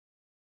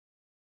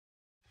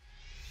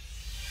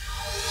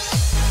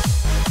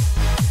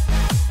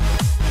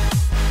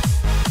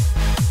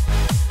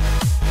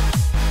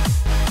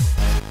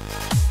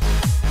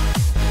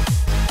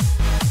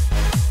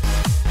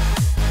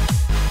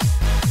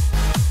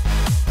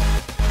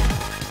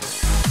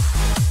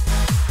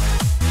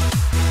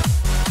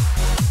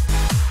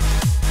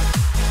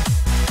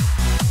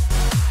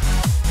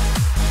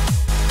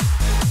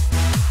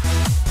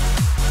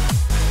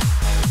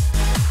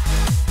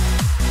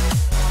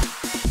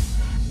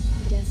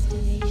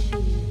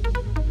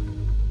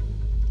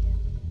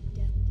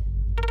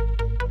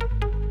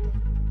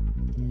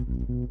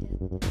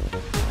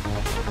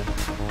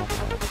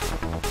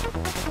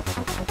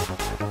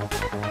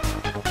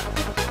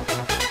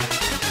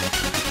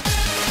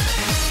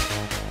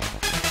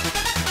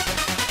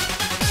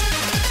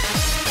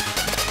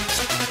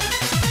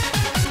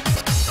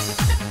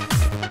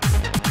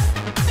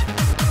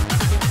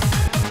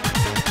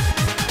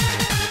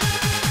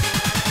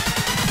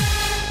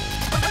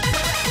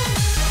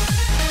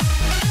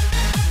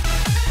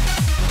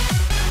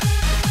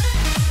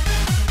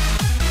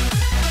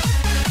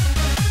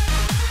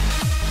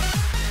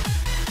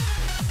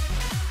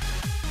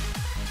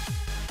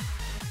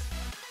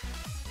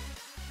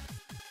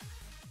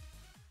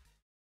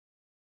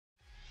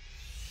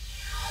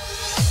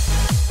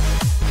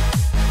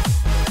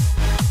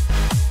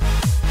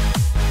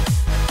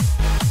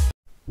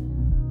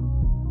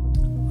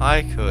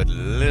I could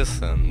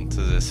listen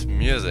to this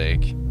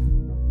music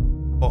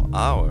for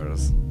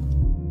hours.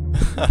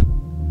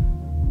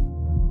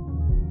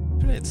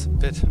 It's a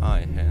bit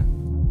high here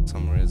for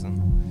some reason.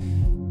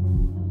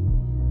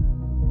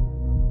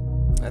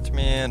 Let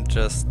me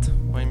adjust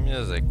my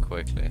music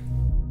quickly.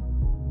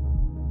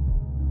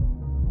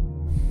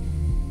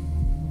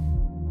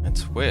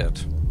 It's weird.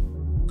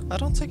 I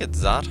don't think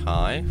it's that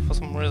high for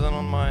some reason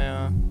on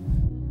my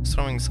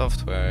streaming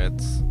software.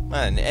 It's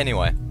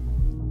anyway.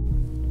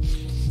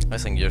 I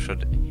think you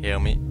should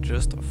hear me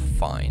just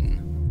fine.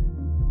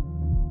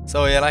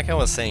 So yeah, like I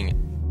was saying,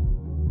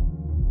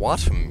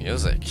 what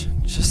music?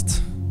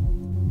 Just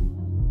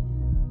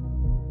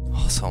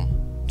awesome.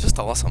 Just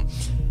awesome.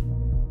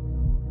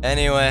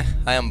 Anyway,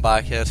 I am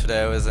back here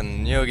today with a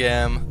new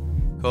game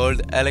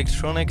called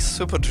Electronic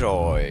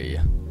Superjoy.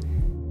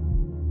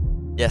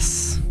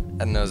 Yes,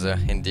 another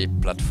indie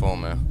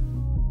platformer.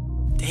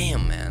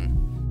 Damn, man.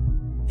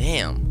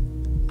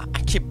 Damn.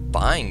 I keep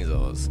buying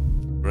those.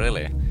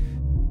 Really.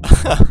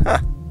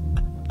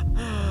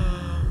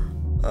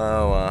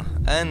 Oh,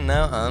 and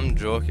now I'm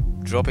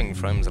dropping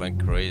frames like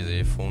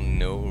crazy for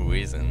no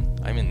reason.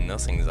 I mean,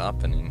 nothing's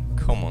happening.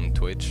 Come on,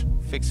 Twitch,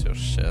 fix your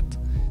shit.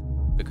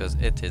 Because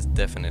it is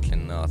definitely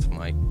not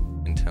my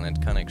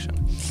internet connection.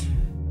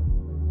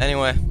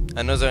 Anyway,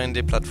 another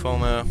indie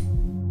platformer.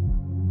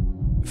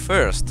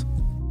 First,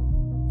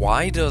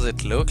 why does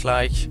it look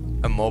like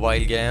a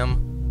mobile game?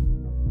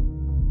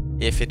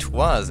 If it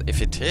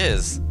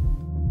is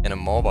in a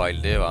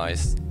mobile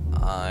device,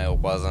 I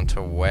wasn't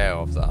aware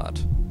of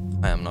that.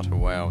 I am not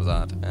aware of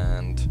that,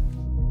 and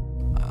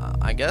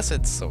I guess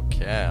it's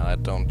okay. I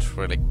don't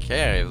really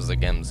care if the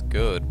game's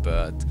good,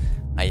 but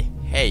I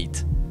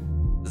hate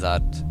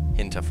that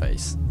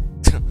interface.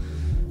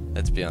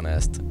 Let's be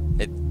honest.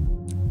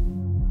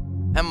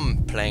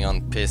 I'm playing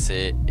on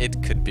PC.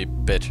 It could be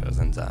better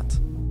than that.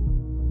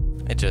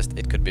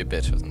 It could be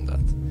better than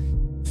that.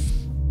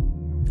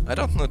 I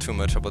don't know too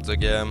much about the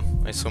game.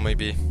 I saw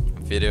maybe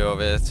a video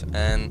of it,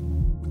 and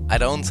I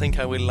don't think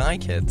I will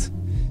like it.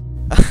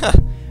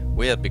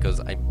 Weird, because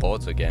I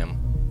bought the game.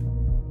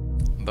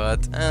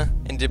 But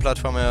indie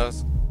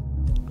platformers,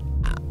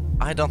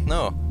 I don't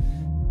know.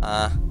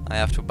 I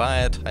have to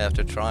buy it, I have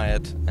to try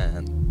it,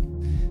 and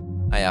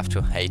I have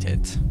to hate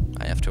it.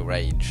 I have to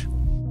rage.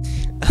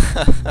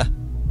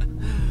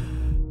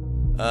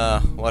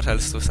 What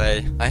else to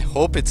say? I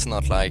hope it's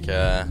not like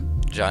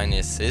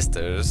Johnny's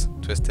Sisters,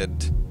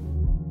 Twisted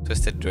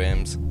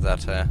Dreams,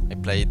 that I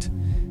played.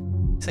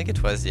 I think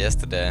it was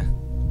yesterday.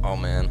 Oh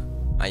man,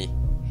 I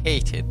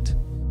hated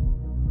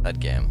that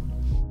game.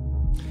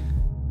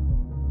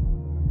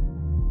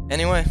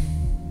 Anyway,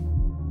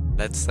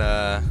 let's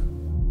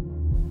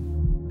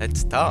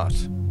start.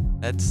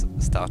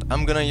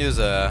 I'm gonna use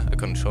a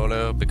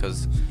controller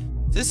because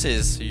this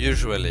is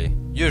usually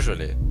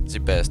the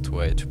best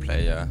way to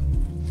play a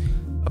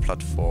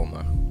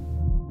platformer.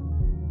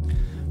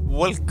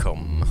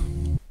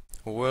 Welcome.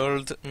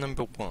 World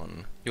number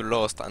 1. You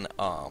lost an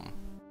arm.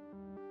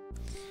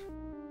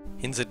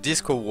 In the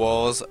disco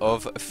wars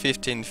of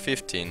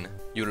 1515,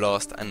 you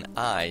lost an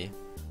eye.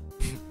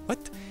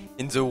 What?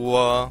 In the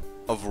war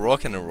of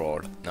rock and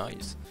roll,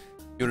 nice.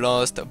 You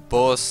lost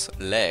both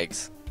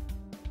legs.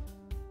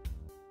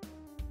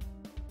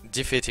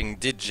 Defeating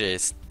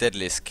DJ's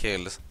deadly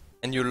skills,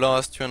 and you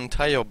lost your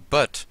entire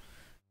butt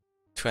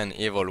to an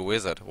evil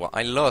wizard. Well,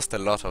 I lost a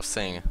lot of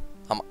things.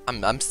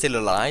 I'm still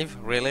alive,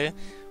 really?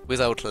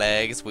 Without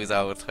legs,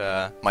 without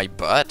my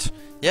butt?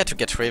 Yeah, to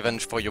get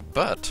revenge for your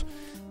butt.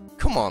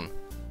 Come on.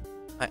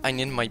 I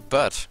need my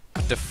butt.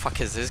 What the fuck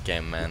is this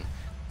game, man?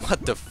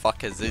 What the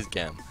fuck is this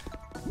game?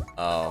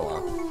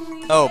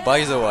 Oh, oh,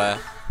 by the way,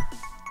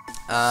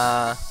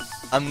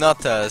 I'm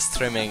not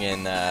streaming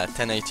in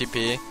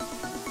 1080p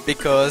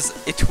because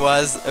it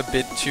was a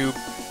bit too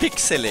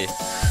pixely.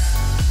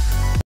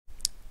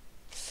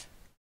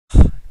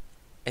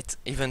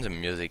 Even the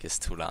music is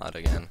too loud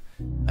again.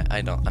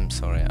 I'm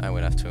sorry, I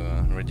will have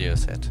to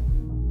reduce it.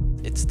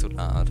 It's too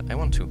loud. I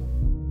want to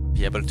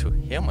be able to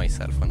hear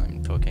myself when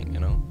I'm talking, you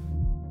know?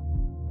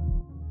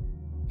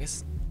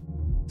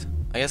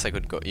 I guess I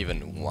could go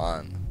even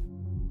 1.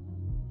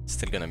 It's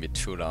still gonna be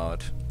too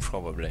loud,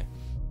 probably.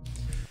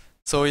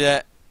 So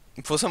yeah,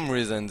 for some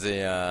reason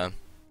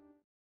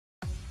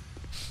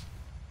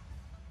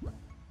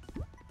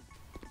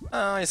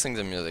I think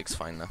the music's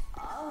fine now.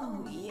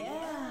 Oh yeah.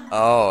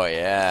 Oh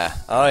yeah.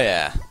 Oh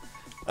yeah.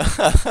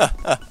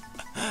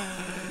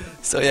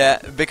 So yeah,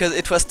 because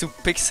it was too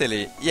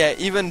pixely. Yeah,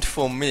 even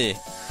for me,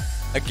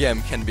 a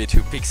game can be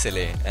too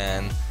pixely,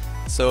 and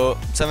so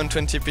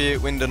 720p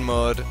Windows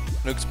mode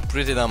looks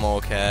pretty damn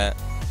okay.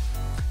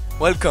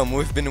 Welcome,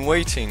 we've been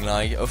waiting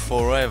like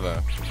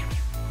forever.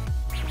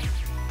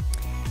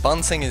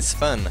 Bouncing is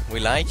fun, we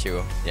like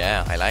you.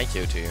 Yeah, I like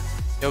you too.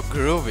 You're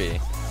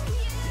groovy.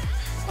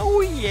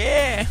 Oh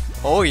yeah!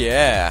 Oh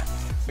yeah!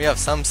 We have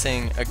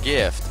something, a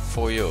gift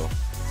for you.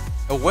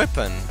 A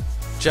weapon.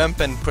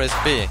 Jump and press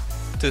B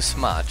to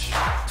smash.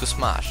 To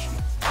smash.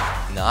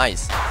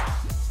 Nice.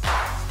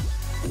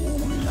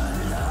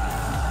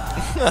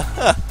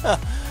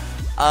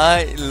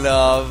 I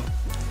love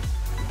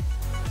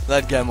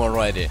that game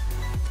already.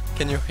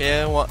 Can you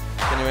hear what?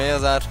 Can you hear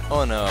that?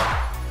 Oh no.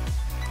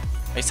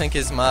 I think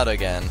he's mad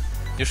again.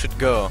 You should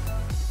go.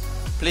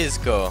 Please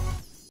go.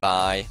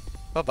 Bye.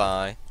 Bye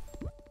bye.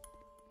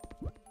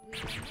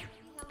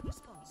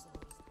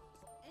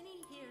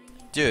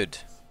 Dude.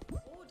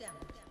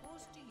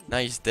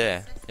 Nice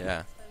there.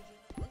 Yeah.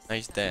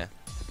 Nice there.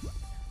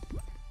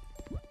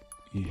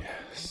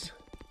 Yes.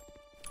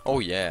 Oh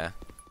yeah.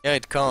 Here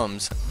it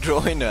comes.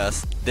 Join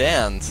us.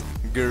 Dance.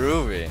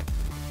 Groovy.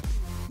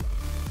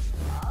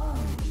 Oh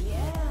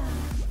yeah.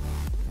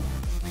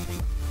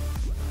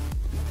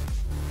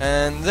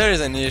 And there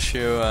is an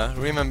issue.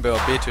 Remember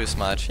B2's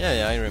match?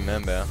 Yeah, I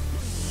remember.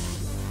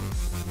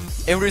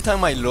 Every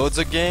time I load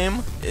the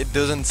game, it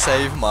doesn't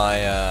save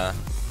my.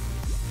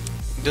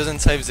 It doesn't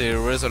save the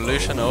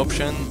resolution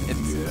option.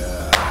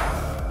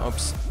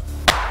 Oops.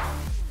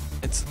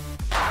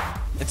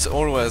 It's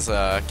always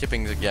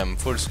keeping the game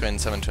full screen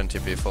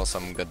 720p for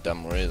some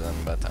goddamn reason,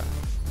 but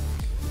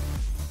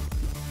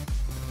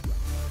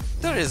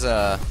there is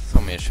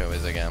some issue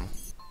with the game.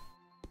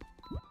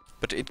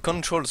 But it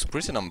controls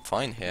pretty damn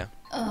fine here.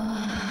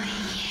 Oh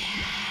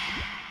yeah.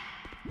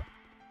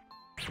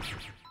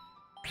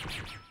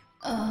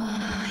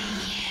 Oh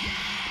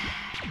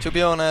yeah. To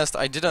be honest,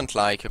 I didn't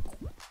like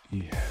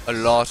a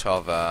lot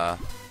of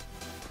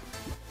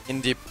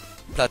indie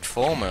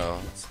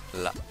platformers.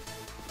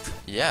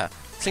 Yeah,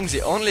 I think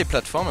the only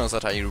platformers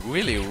that I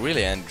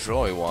really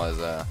enjoy was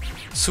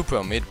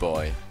Super Meat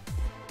Boy.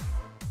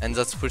 And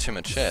that's pretty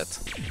much it.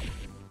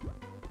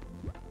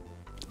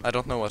 I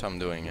don't know what I'm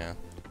doing here.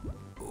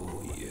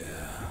 Oh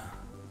yeah.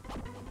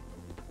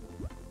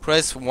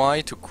 Press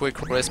Y to quick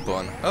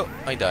respawn. Oh,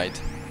 I died.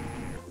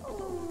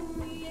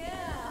 Oh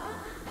yeah.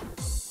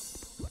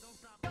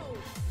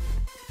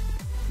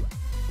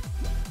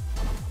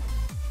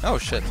 Oh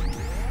shit.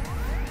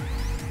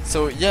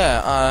 So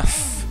yeah,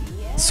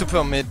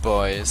 Super Meat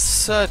Boy,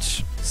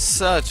 such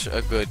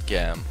a good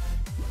game.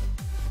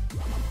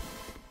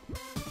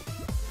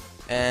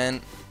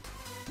 And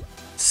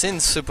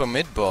since Super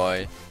Meat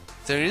Boy,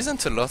 there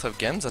isn't a lot of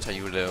games that I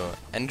really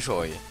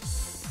enjoy.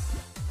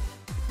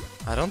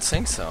 I don't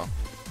think so.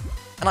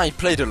 And I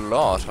played a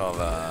lot of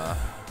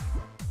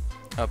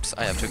oops,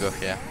 I have to go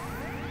here.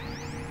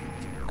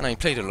 And I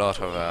played a lot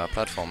of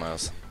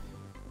platformers.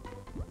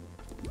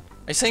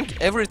 I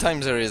think every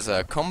time there is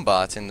a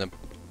combat in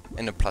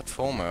a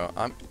platformer,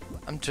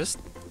 I'm just,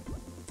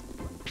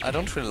 I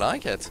don't really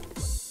like it.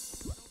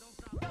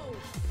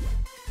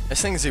 I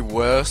think the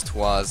worst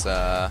was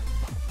the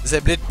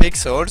Blade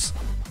Pixels.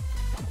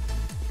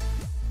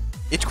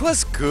 It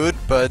was good,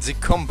 but the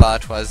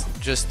combat was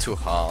just too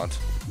hard.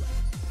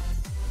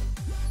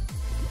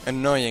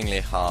 Annoyingly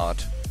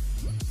hard.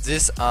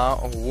 These are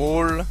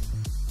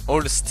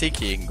all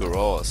sticky,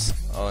 gross.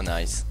 Oh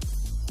nice.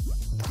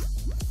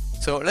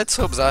 So let's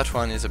hope that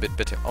one is a bit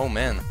better. Oh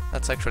man,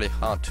 that's actually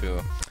hard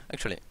to...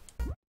 Actually,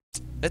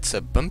 let's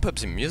bump up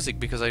the music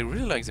because I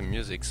really like the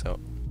music, so...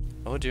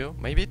 Audio,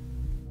 maybe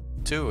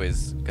 2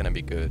 is gonna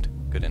be good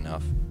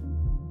enough.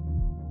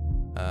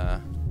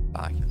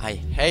 I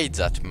hate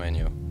that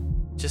menu.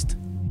 Just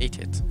hate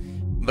it.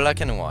 Black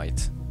and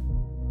white.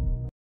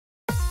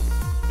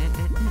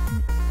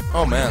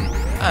 Oh man,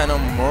 and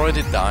I'm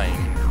already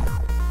dying.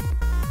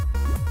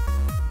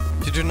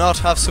 You do not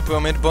have Super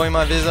Meat Boy,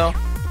 my Viso?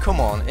 Come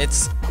on,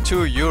 it's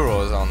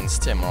 €2 on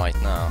Steam right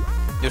now.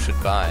 You should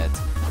buy it.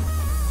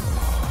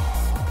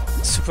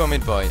 Super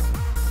Meat Boy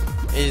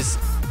is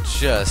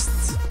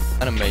just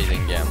an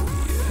amazing game.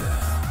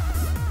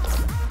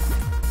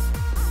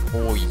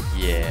 Oh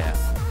yeah.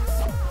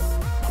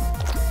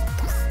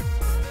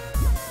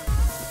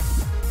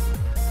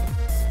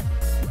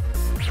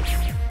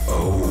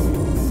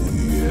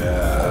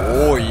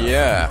 Oh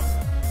yeah.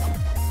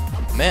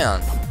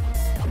 Man.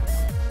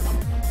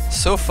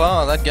 So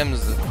far that game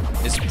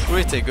is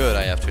pretty good,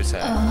 I have to say.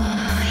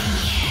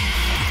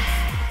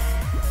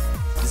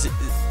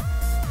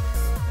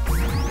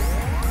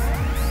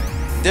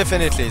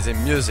 Definitely the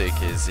music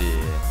is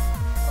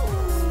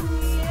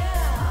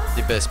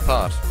the best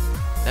part.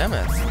 Damn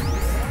it.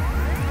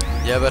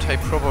 Yeah, but I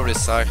probably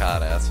suck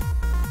at it.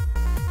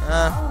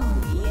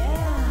 Oh yeah.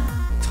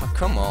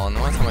 Come on,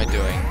 what am I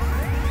doing?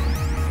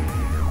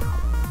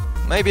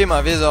 Maybe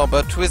my Viso,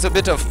 but with a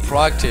bit of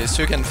practice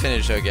you can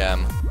finish a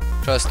game.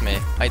 Trust me,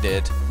 I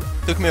did.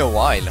 Took me a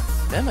while.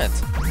 Damn it.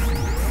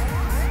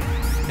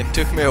 It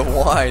took me a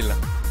while.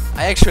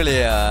 I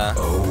actually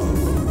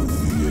Oh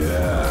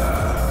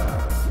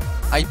yeah.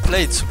 I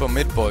played Super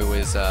Meat Boy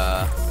with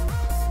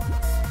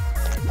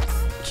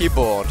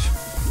keyboard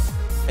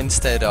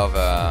instead of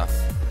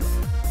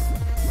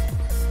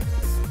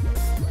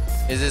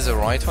Is this the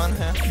right one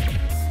here?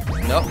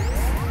 No.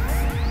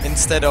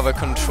 Instead of a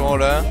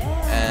controller,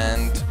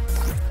 and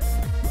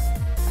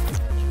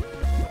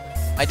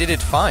I did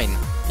it fine,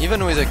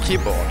 even with a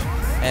keyboard.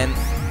 And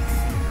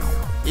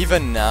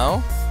even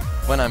now,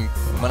 when I'm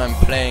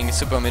playing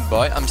Super Meat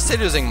Boy, I'm still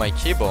using my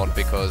keyboard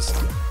because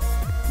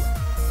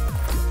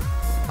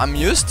I'm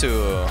used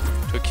to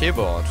to a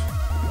keyboard.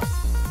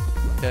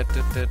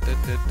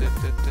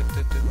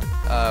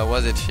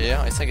 Was it here?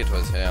 I think it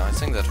was here. I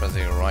think that was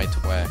the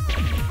right way.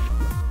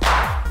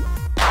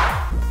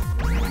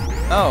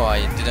 Oh,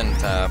 I didn't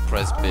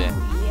press B.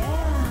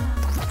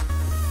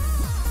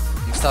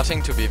 I'm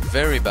starting to be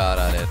very bad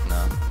at it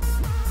now.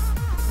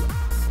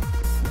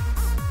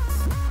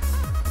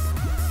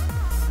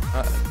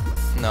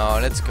 No,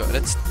 let's go.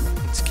 Let's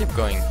keep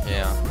going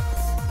here.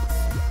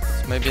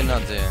 It's maybe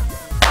not there.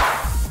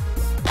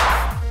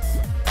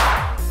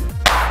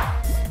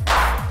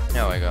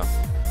 There we go.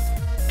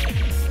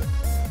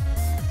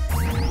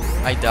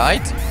 I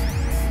died?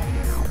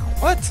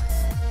 What?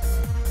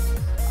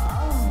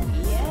 Oh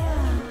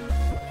yeah.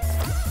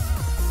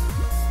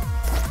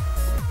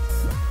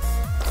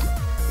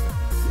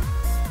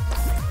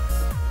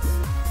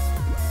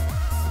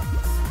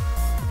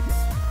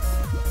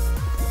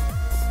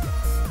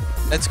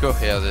 Let's go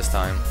here this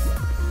time.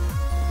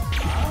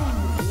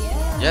 Oh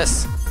yeah.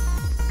 Yes!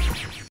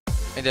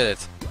 I did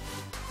it.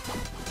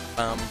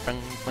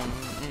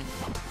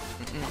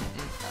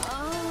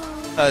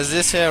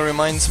 This here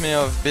reminds me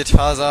of Bit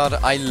Hazard.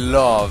 I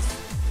love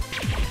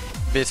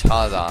Bit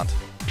Hazard.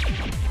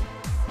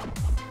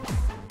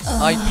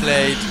 I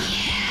played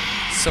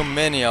so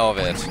many of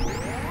it.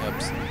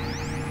 Oops.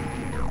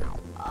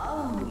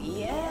 Oh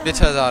yeah. Bit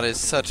Hazard is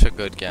such a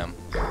good game.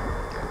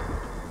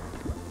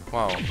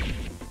 Wow.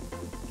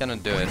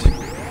 Cannot do it.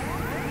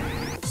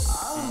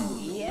 Oh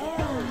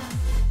yeah.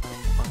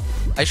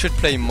 I should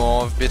play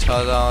more of Bit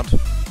Hazard.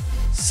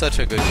 Such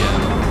a good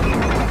game.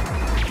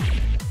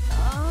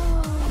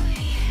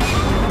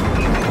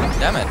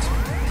 Damn it.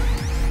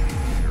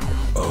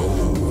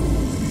 Oh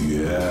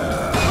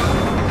yeah.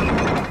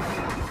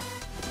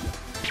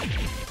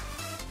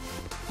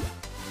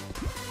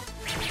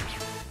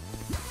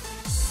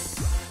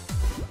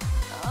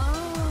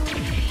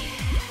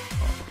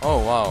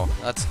 Oh wow,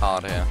 that's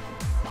hard here.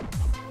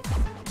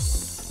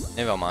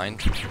 Never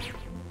mind.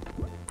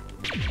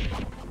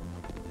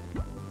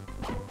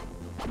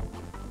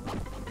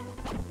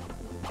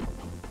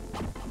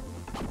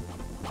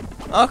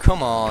 Oh,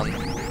 come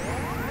on.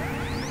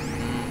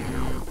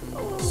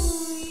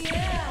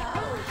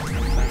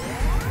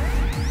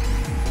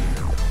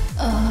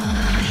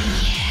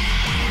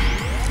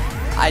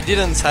 I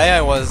didn't say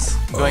I was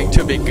going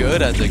to be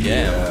good at the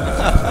game.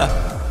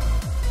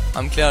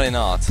 I'm clearly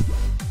not.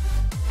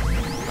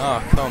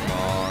 Oh, come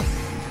on.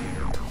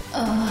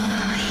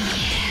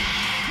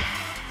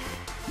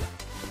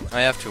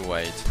 I have to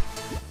wait.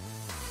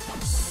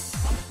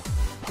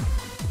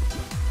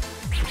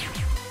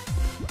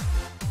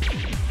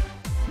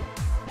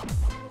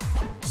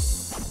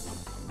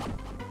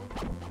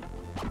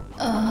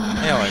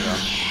 Here we go.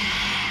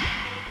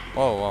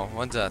 Oh, whoa,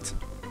 what's that?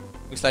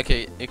 Looks like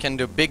you can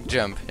do big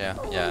jump here.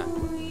 Yeah.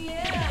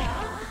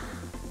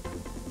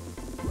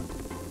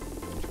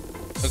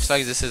 Looks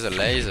like this is a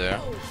laser.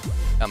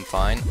 I'm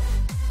fine.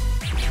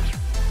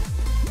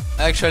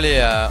 I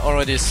actually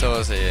already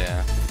saw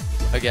the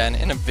again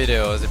in a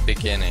video the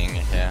beginning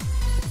here.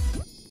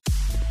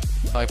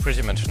 So I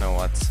pretty much know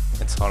what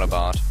it's all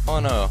about. Oh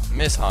no,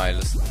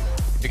 missiles.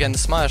 You can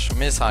smash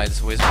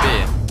missiles with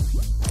B.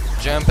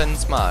 Jump and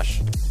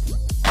smash.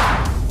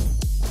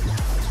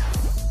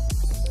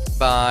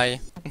 Bye.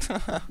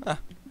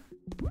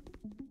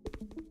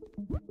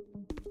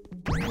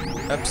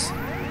 Oops.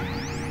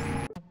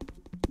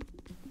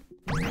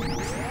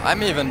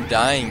 I'm even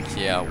dying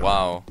here,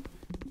 wow.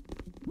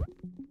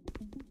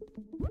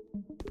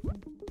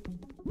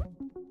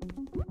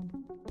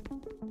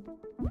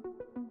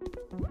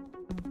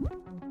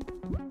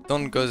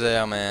 Don't go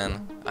there,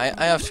 man.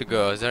 I have to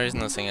go, there is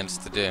nothing else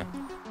to do.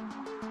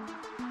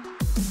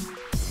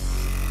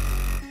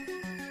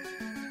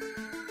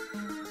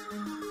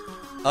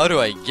 How do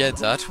I get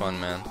that one,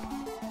 man?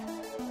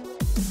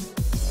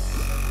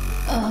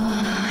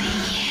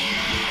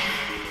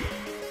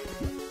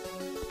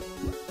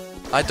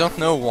 I don't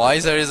know why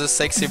there is a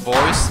sexy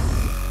voice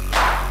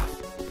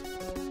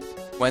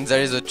when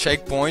there is a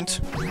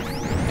checkpoint.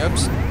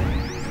 Oops.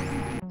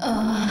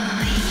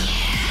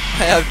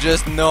 I have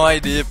just no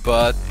idea,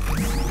 but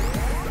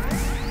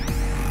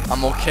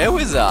I'm okay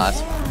with that.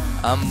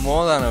 I'm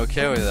more than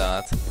okay with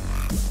that.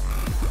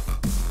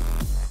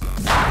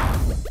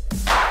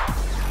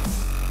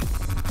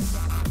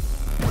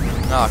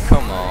 Ah, oh,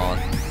 come on.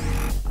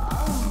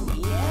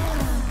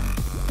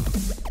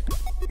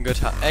 Good,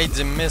 hate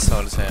the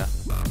missiles here.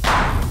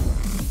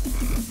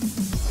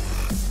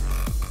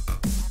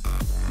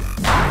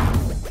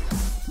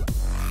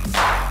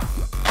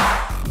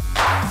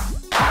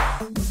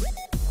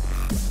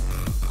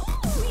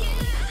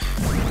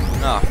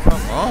 Ah, oh,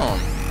 come on.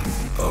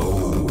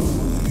 Oh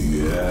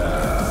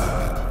yeah.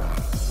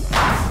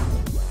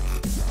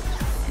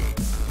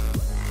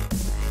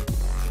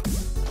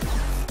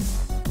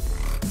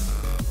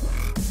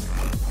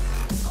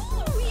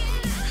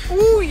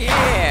 Ooh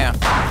yeah!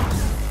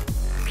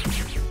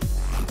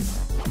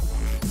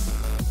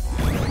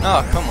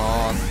 Oh, come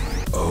on.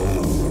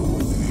 Oh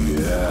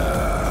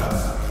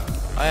yeah.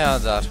 I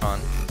had that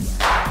one.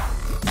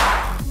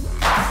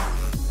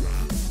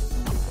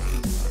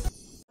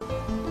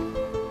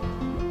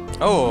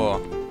 Oh,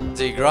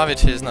 the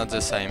gravity is not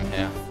the same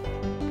here.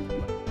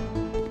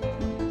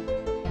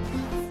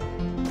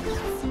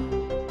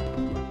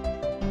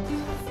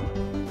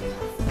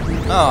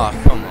 Oh,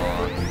 come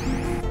on.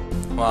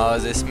 Wow,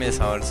 these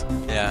missiles.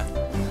 Yeah.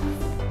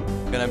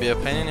 Gonna be a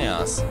pain in the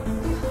ass.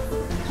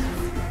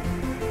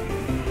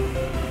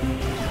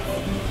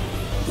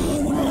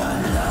 Ooh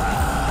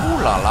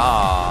la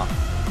la.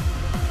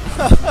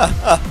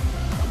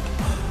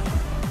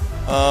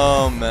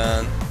 Oh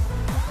man.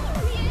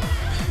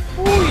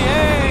 Ooh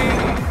yay.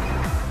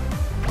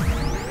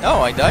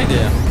 Oh, I died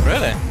here.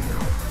 Really?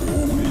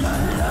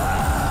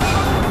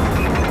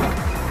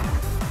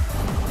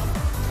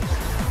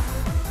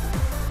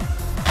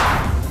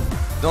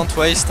 Don't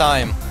waste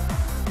time.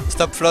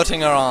 Stop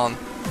floating around.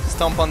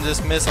 Stomp on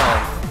this missile.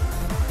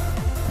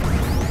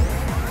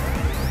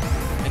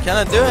 I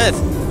cannot do it.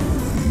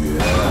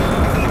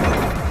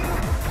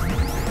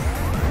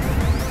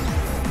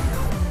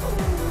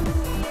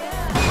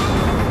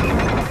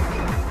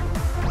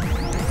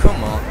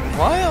 Come on.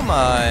 Why am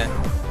I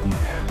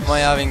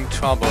having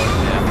trouble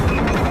here?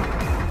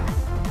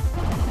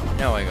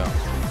 Here we go.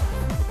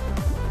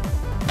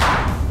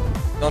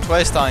 Don't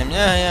waste time.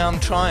 Yeah, I'm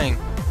trying.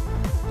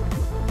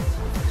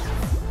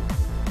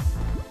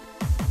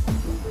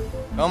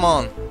 Come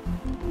on.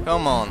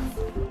 Come on.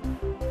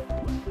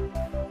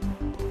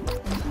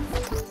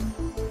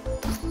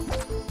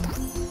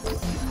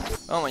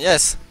 Oh,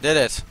 yes, did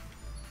it.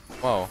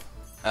 Whoa.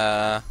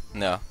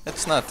 No,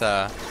 let's not,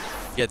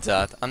 get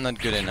that. I'm not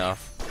good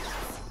enough.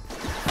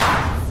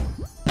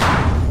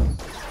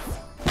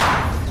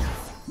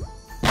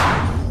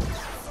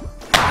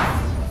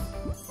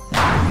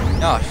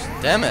 Gosh,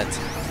 damn it.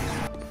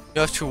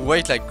 You have to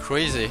wait like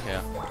crazy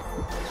here.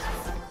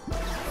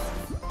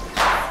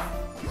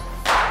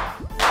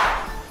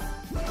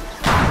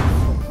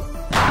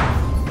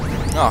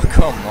 Oh,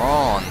 come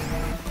on.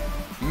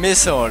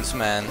 Missiles,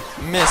 man.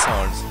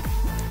 Missiles.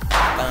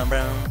 I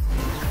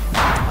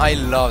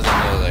love the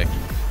music.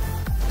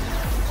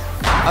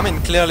 I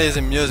mean, clearly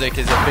the music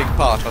is a big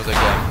part of the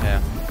game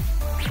here.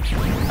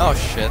 Oh,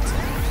 shit.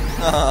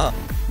 Oh,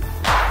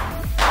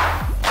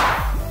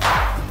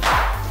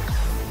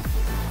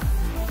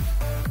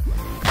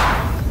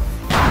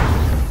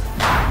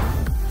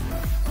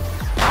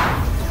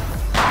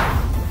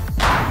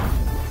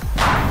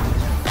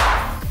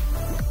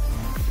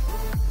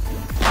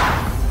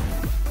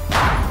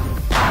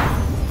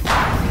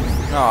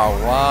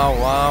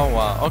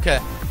 wow. Okay,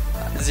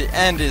 the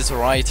end is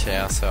right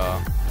here,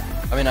 so...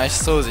 I mean, I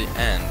saw the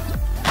end.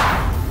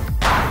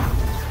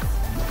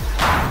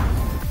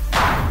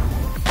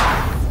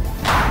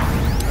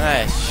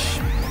 Eish.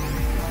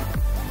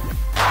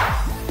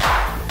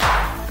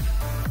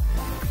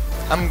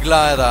 I'm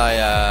glad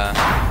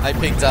I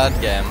picked that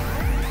game.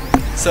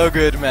 So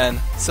good,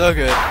 man. So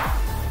good.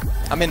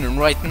 I mean,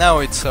 right now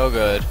it's so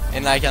good.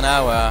 In like an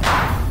hour,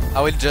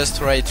 I will just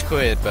rage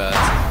quit, but...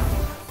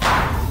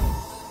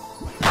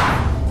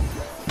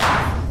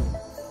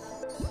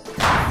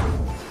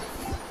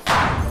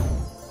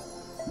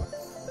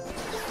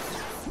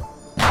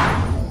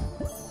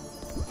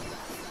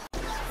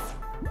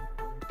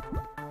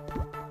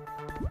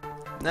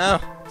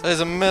 No, there's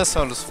a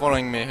missile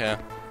following me here.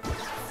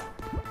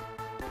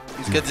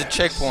 Let's get the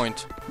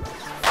checkpoint.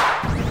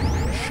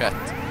 Shit.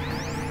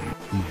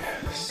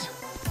 Yes.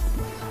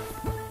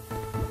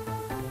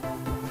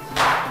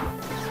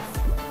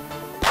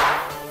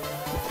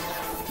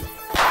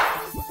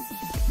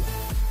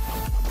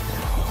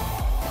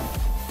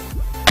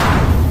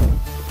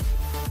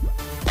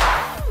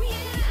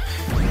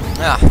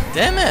 Ah,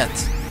 damn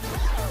it!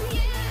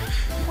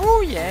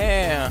 Oh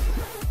yeah!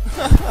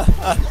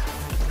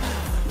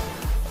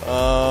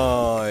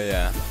 Oh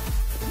yeah.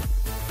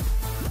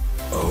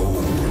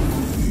 Oh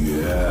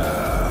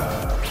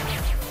yeah.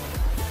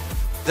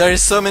 There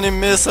is so many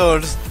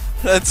missiles.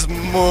 Let's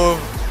move.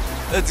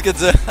 Let's get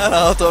the hell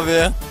out of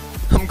here.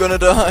 I'm gonna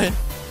die.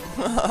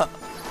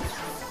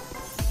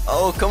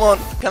 Oh, come on.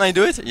 Can I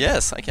do it?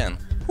 Yes, I can.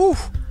 Whew.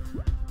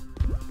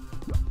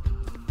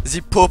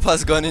 The Pope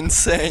has gone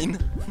insane.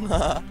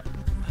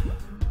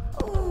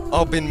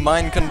 I've been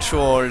mind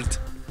controlled.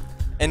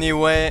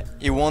 Anyway,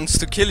 he wants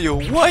to kill you.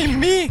 Why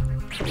me?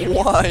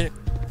 Why?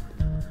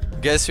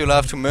 Guess you'll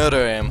have to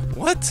murder him.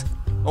 What?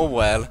 Oh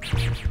well.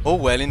 Oh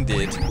well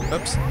indeed.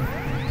 Oops.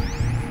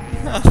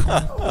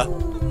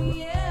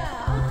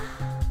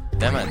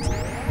 Damn it.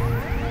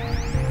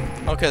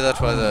 Okay,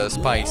 that was a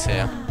spikes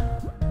here.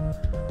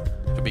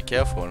 To be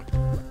careful.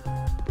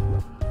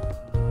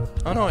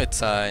 Oh no,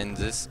 it's in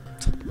this.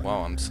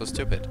 Wow, I'm so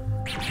stupid.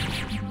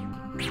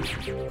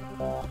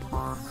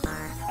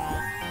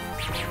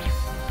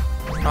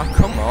 Oh,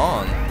 come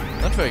on.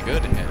 Not very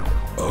good here.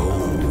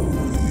 Oh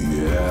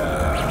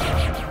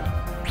yeah.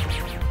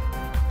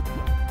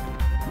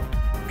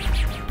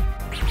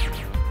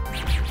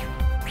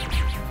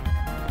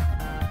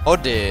 Oh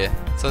dear.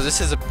 So this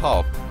is a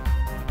Pope.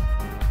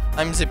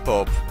 I'm the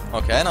Pope.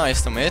 Okay,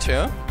 nice to meet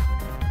you.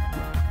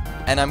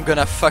 And I'm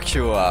gonna fuck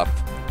you up.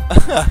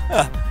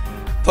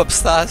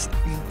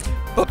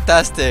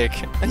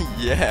 Poptastic!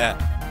 Yeah!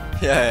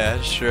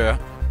 Yeah, sure.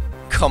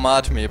 Come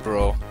at me,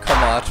 bro. Come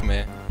at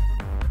me.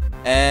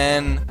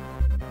 And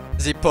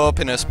the Pop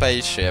in a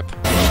spaceship.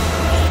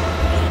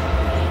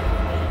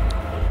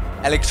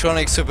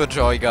 Electronic Super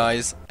Joy,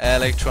 guys.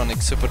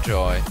 Electronic Super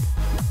Joy.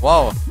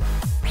 Wow.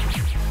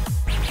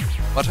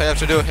 What do I have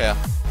to do here?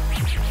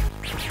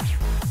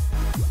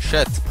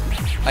 Shit.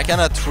 I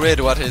cannot read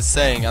what he's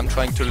saying. I'm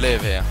trying to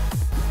live here.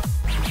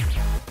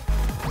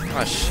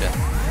 Oh shit.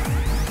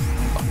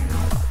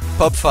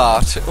 Pop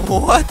fart.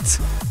 What?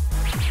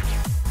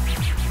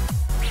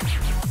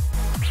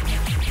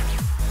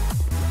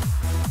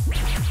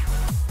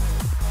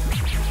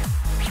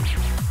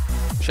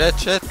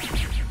 Shit.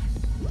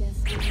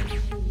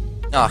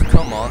 Ah,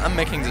 come on. I'm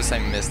making the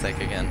same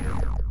mistake again.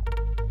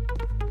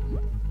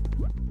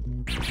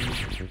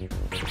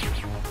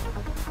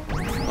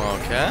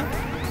 Okay.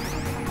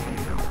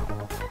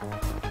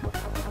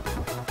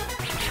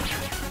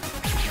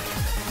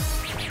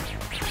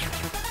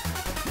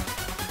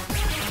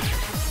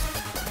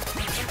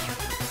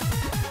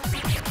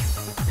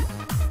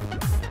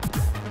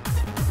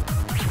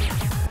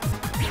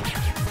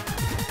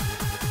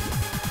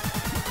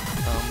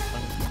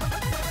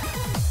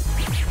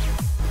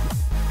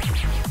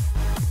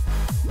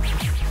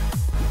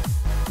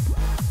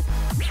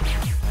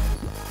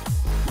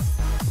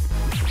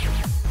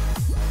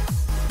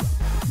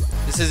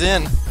 This is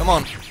in. Come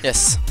on.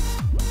 Yes.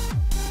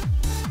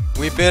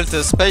 We built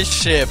a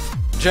spaceship.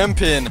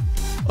 Jump in.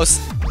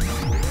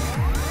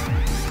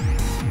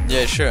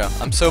 Yeah, sure.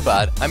 I'm so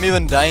bad. I'm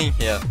even dying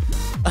here.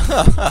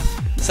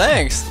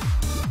 Thanks.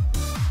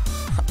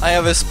 I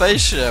have a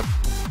spaceship.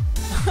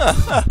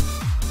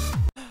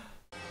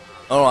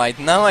 Alright,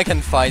 now I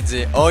can fight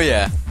the... Oh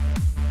yeah.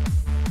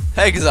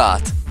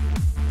 Hexat.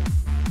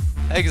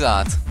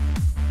 Hexat.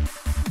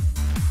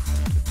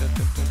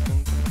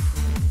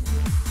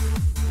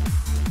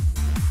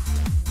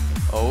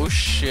 Oh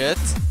shit.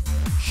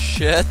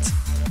 Shit.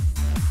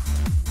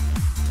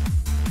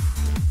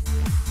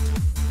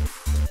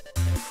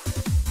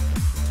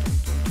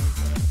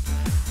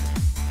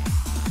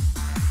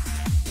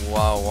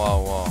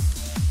 Wow.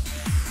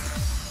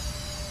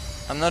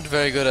 I'm not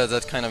very good at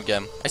that kind of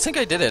game. I think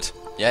I did it.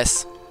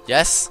 Yes.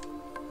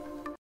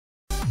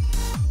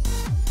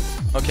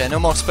 Okay, no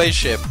more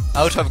spaceship.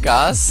 Out of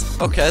gas?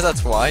 Okay,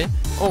 that's why.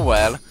 Oh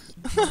well.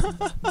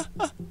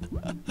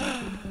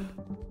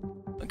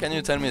 Can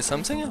you tell me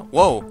something?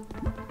 Whoa!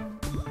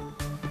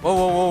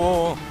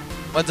 Whoa.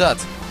 What's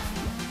that?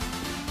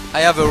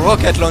 I have a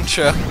rocket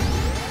launcher.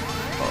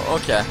 Oh,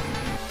 okay.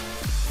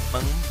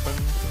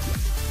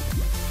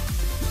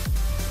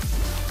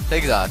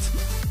 Take that.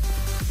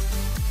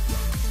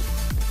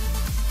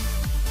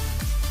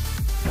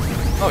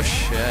 Oh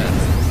shit.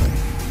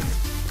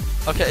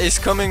 Okay, he's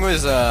coming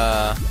with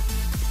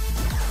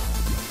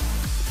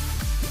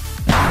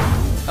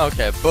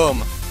okay,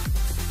 boom.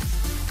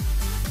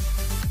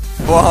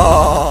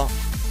 Whoa!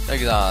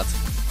 Take that.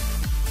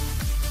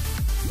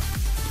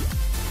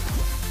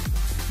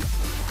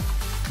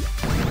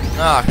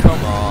 Ah,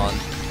 come on.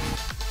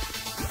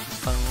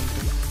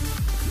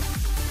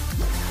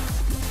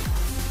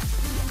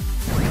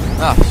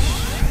 Ah,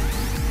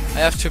 I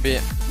have to be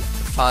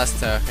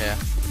faster here.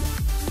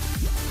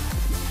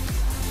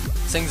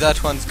 I think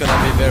that one's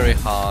gonna be very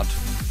hard.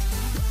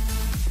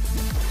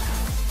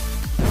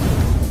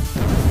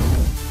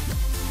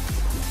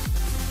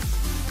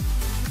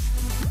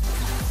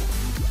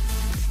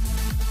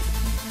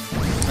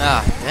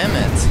 Ah, damn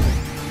it.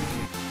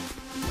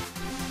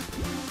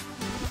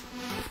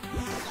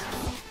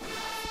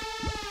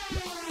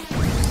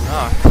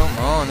 Ah, come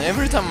on.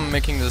 Every time I'm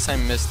making the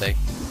same mistake.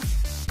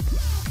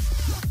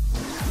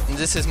 And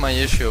this is my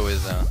issue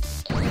with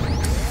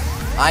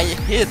I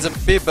hit the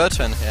B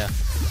button here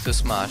to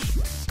smash.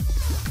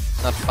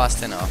 Not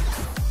fast enough.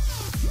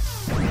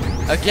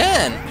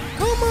 Again!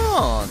 Come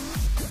on!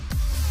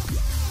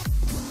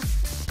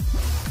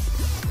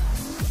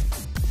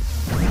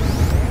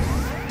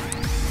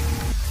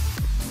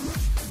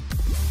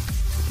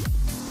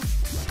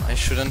 I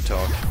shouldn't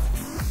talk.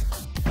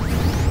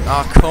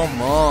 Ah,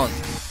 come on!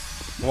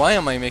 Why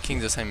am I making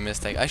the same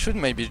mistake? I should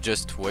maybe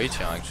just wait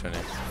here, actually.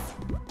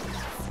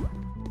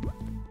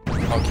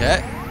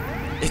 Okay.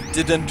 It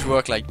didn't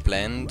work like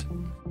planned.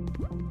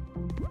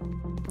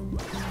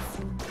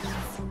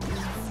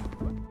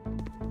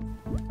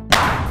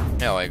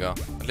 There we go.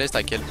 At least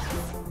I killed.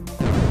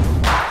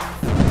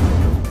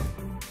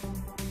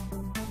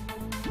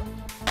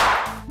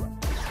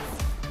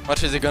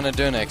 What is he gonna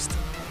do next?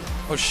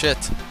 Oh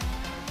shit.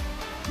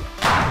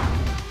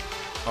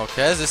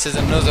 Okay, this is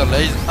another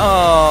laser.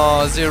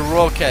 Oh, the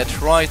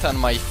rocket right on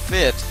my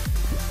feet.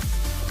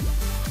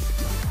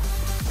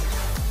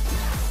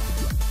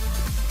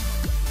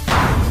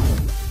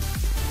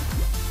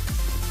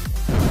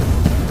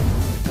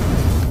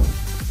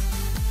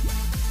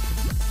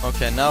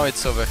 Okay, now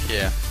it's over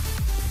here.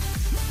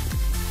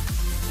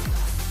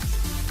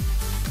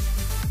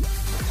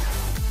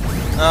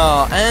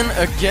 Oh, and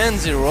again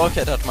the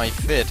rocket at my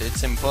feet.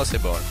 It's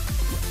impossible.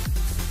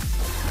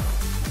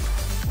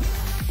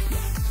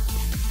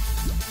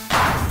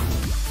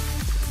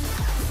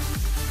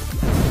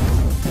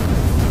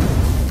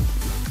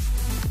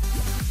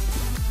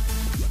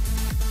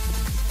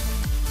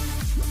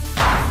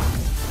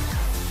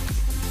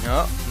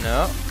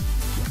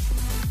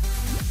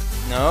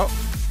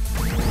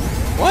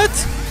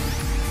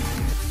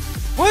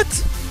 What?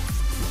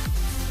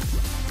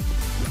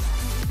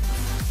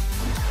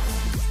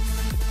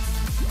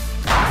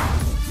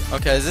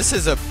 Okay, this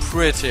is a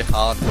pretty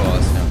hard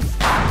boss, yeah.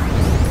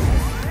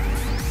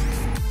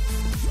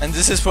 And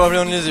this is probably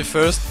only the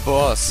first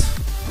boss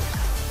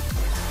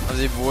of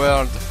the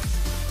world.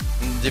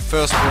 The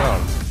first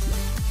world.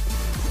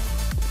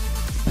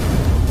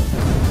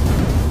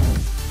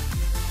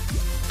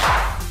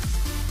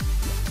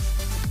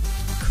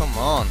 Come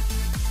on.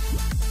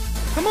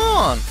 Come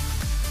on!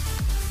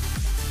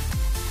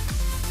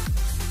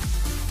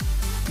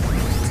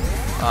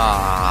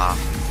 Ah.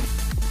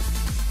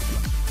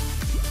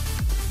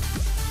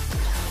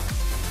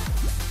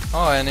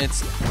 Oh, and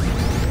it's...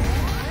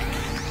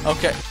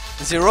 Okay,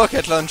 the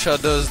rocket launcher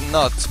does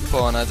not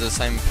spawn at the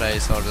same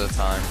place all the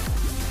time.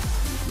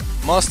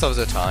 Most of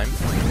the time.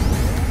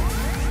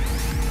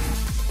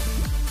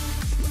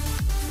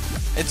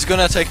 It's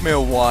gonna take me a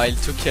while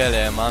to kill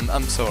him,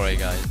 I'm sorry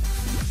guys.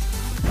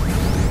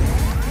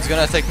 It's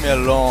gonna take me a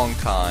long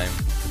time.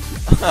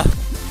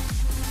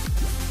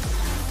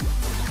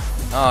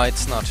 Oh,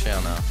 it's not here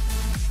now.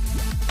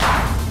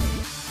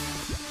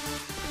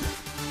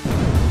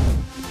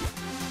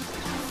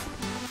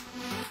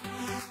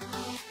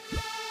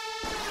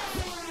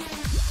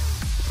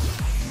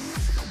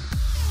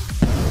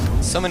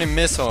 So many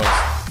missiles.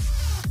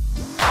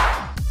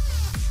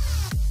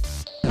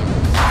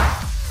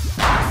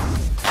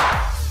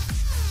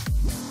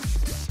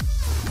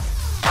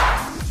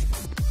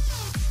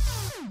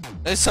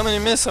 There's so many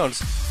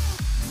missiles.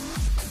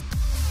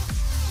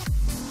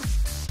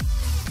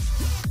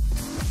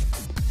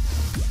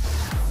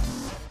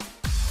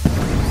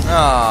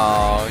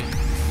 Oh,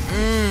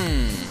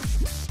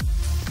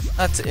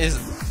 that is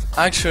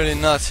actually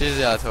not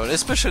easy at all,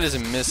 especially the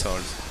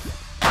missiles.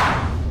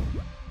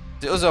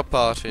 The other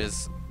part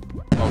is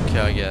okay,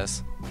 I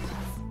guess.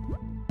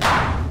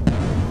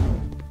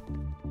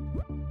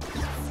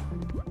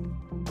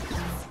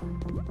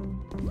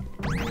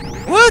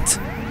 What?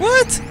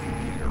 What?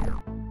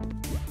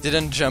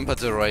 Didn't jump at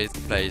the right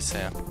place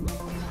here.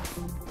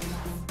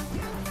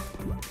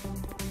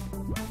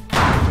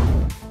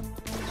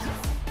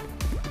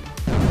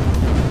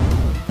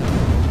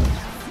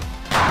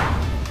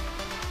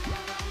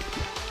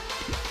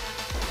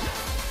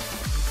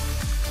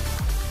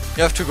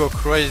 You have to go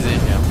crazy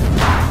here.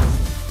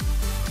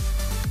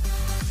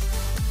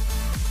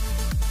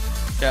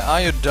 Okay,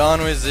 are you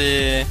done with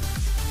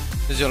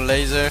your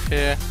laser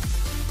here?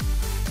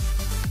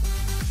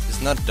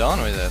 He's not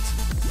done with it.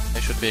 I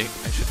should.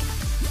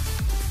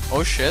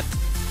 Oh shit.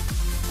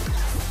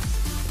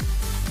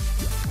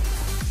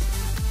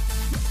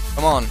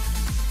 Come on.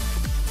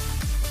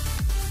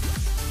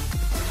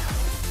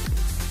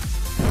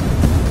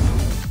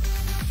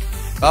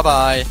 Bye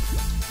bye.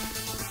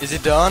 Is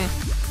it done?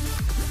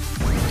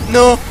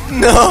 No,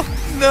 no,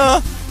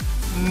 no,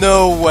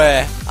 no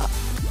way.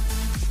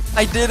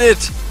 I did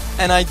it,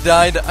 and I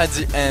died at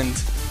the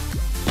end.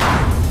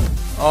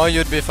 Oh,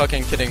 you'd be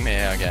fucking kidding me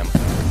here again.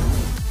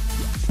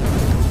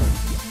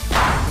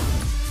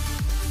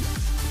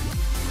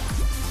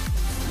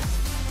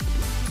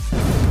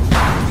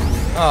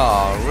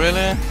 Oh,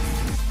 really?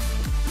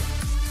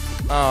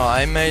 Oh,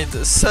 I made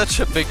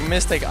such a big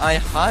mistake. I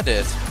had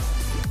it.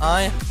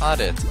 I had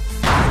it.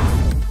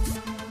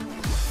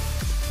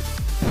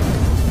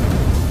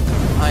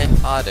 I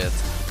had it.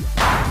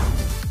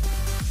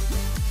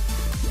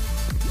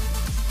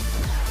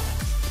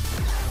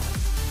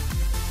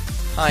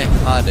 I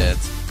had it.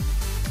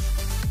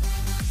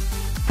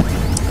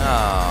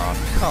 Oh,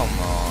 come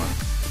on.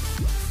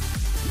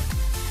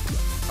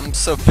 I'm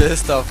so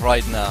pissed off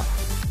right now.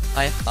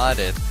 I had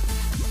it.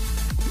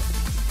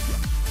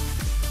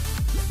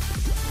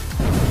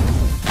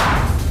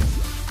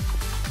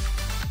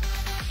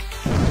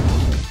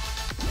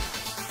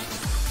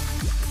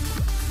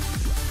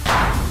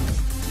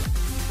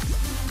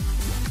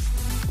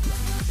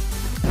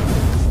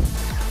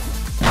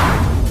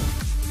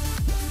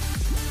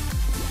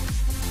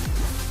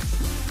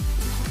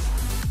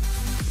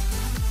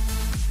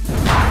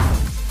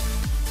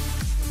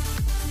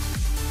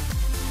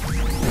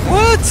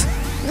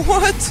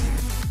 What?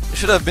 I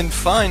should have been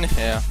fine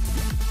here.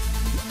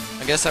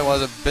 I guess I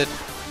was a bit...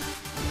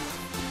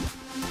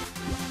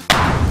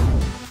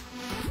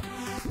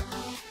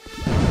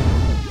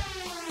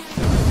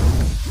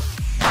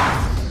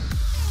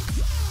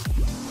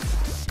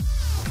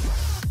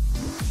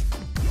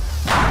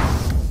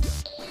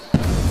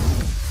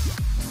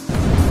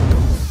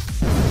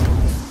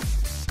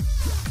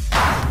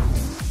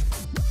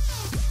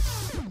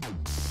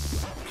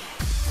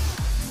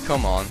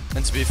 Come on,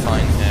 let's be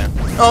fine here.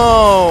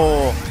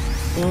 Oh!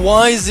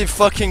 Why the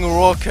fucking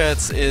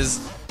rockets is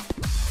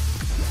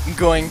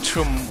going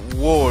through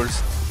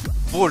walls?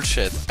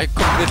 Bullshit. I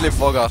completely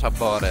forgot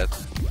about it.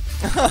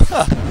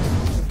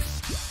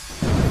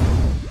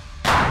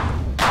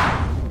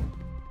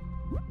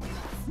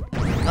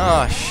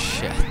 Oh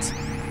shit.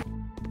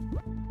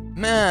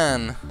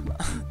 Man.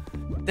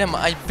 Damn,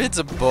 I beat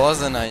the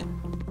boss and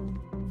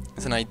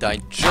then I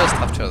died just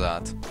after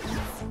that.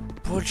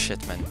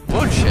 Bullshit, man.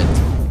 Bullshit.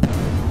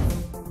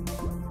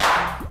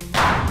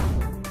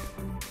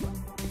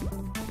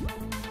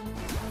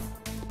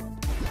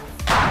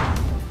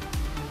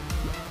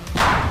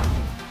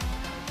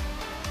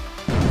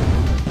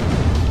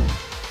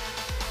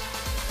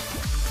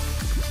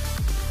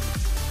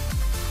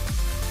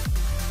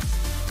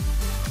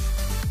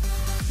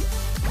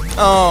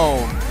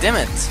 Oh, damn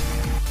it!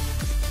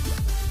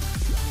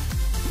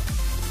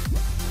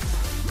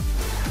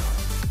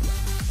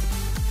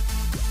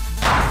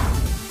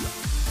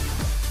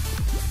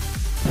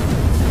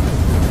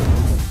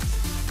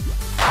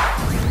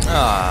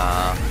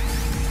 Ah.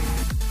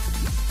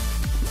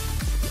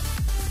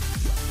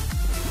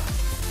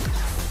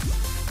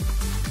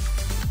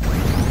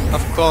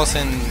 Of course,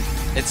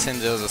 it's in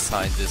the other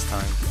side this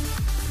time.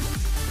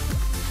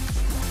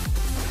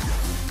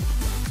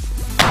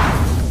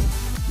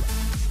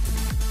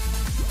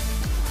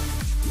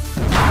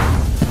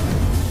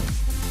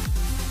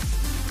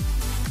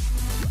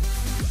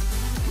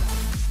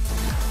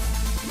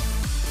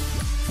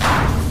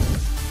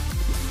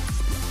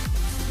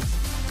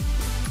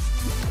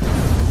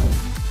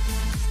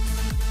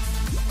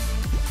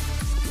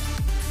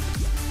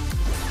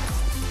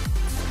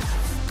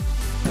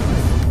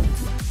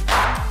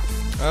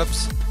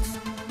 Oops.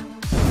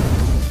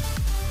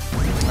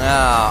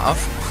 Ah, of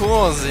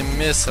course the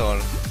missile.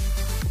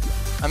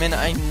 I mean,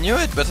 I knew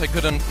it, but I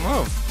couldn't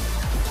move.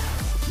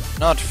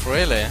 Not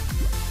really.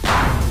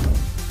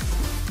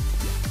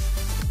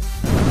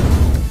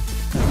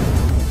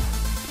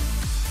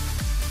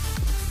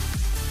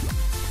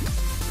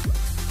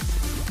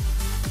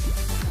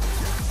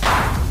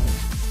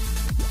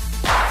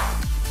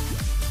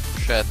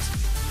 Shit.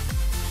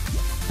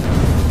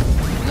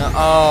 No.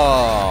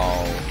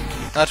 Oh.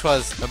 That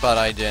was a bad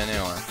idea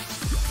anyway.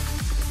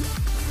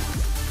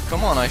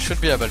 Come on, I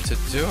should be able to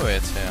do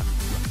it here.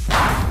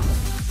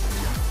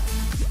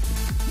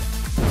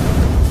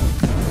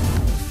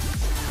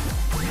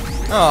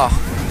 Oh,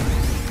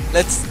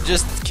 let's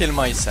just kill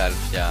myself,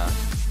 yeah.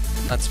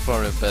 That's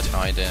probably a better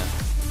idea.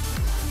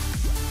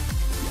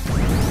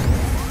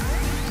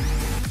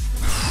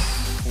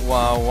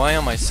 Wow, why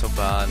am I so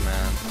bad,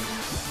 man?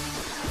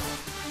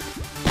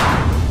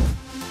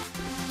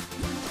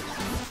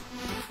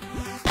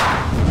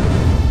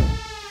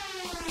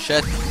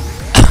 Shit.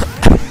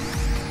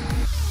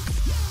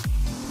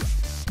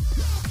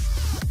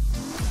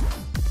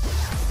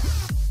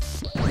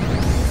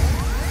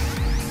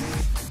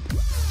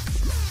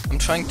 I'm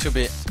trying to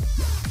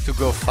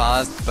go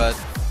fast, but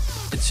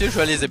it's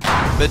usually the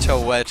better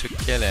way to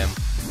kill him.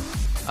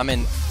 I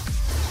mean,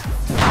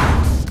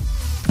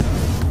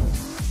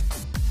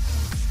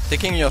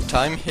 taking your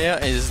time here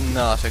is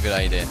not a good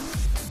idea.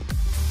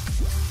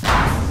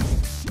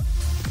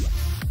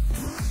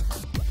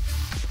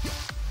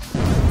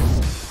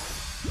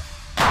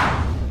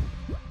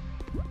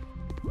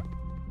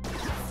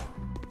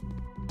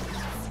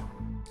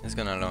 He's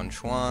gonna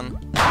launch one.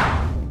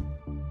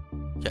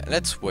 Yeah,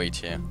 let's wait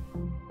here.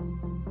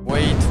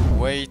 Wait.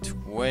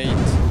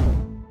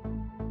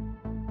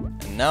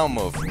 And now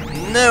move.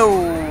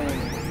 No!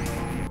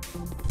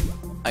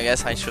 I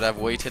guess I should have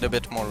waited a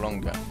bit more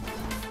longer.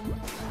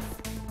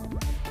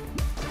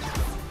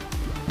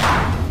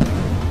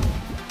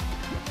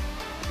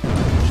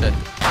 Shit.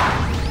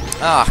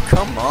 Ah,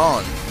 come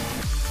on!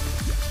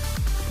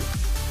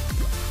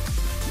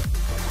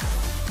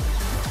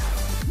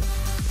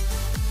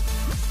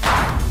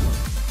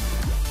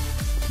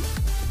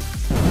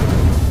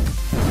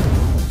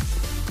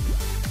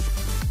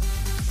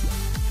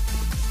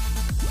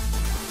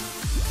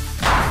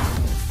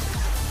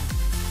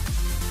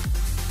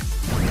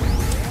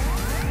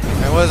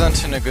 I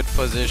wasn't in a good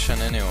position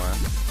anyway.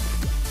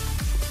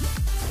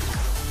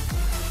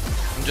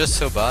 I'm just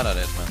so bad at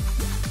it, man.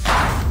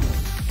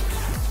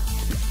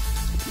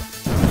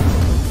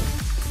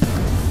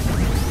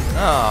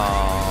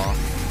 Oh.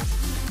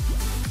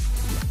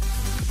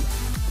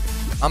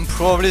 I'm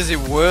probably the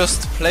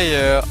worst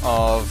player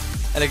of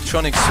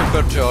Electronic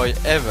Super Joy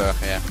ever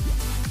here.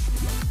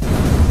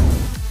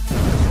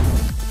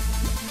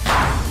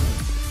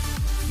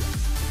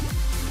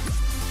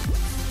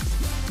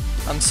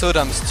 I'm so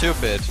damn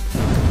stupid.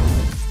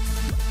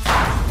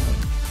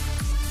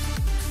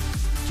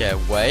 Okay,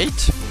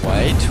 wait.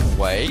 Wait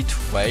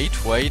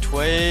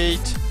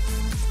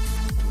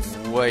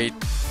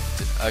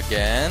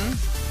again.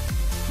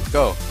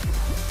 Go.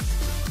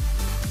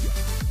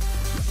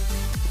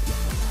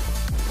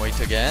 Wait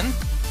again.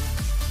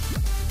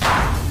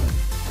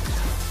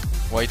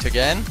 Wait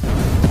again.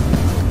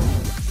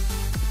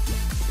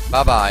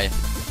 Bye bye.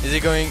 Is he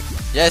going?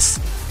 Yes.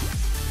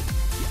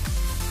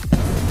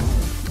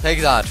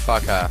 Take that,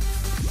 fucker.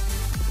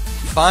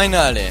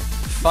 Finally.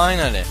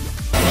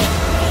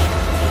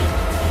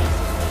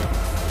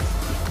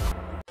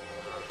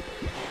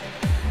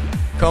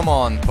 Come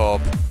on,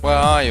 Pop. Where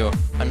are you?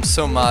 I'm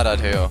so mad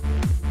at you.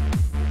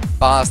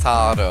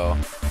 Bastardo.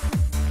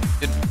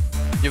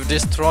 You've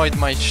destroyed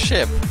my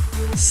ship.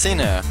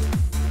 Sinner.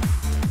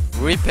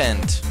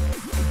 Repent.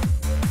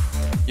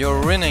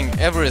 You're ruining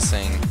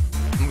everything.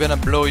 I'm gonna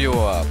blow you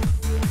up.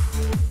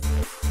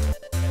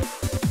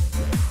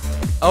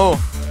 Oh,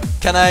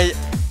 can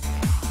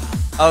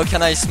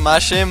I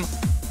smash him?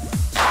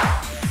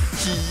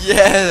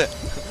 Yeah!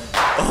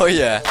 Oh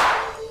yeah.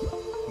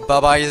 Bye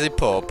bye the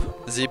Pope.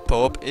 The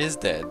Pope is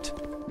dead.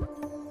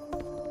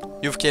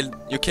 You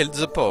killed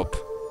the Pope.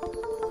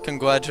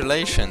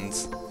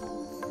 Congratulations.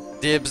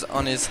 Dibs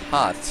on his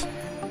hat.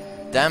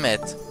 Damn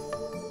it.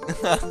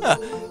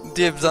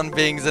 Dibs on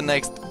being the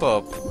next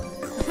Pope.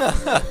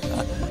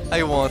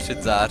 I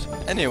wanted that.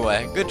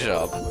 Anyway, good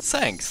job.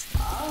 Thanks.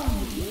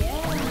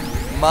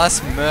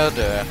 Mass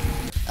murder.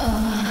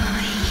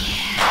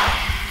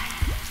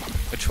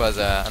 Which was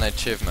an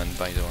achievement,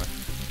 by the way.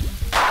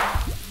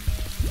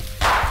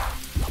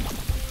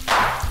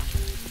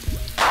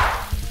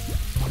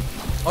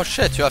 Oh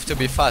shit, you have to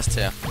be fast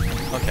here.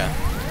 Okay.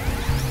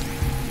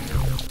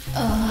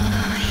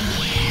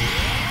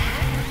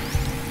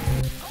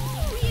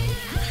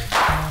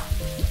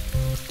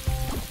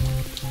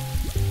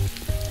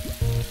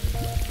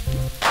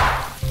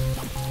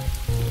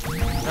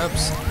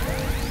 Oops.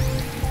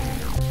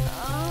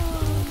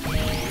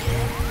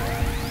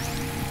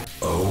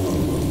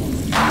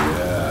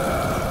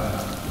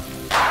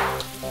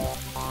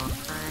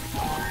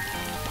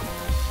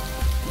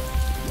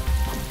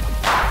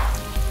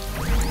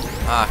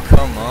 Ah,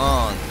 come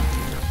on.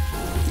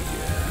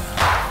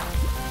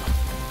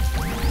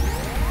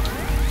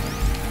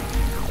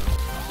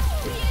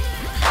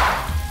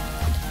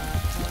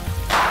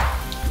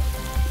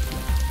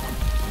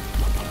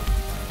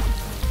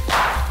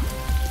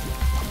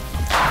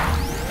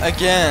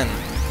 Again.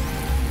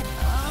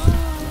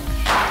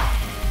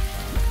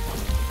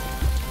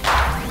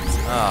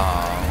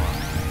 Oh.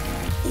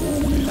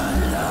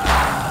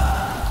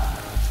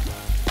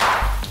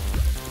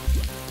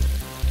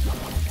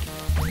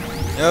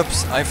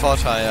 Oops, I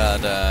thought I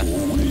had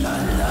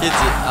hit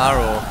the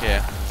arrow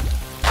here.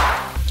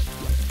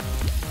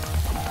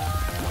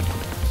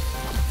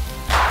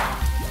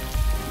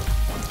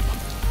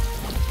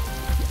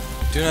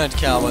 Do not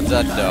care about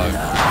that dog.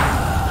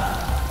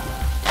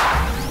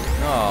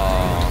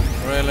 Oh,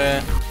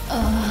 really?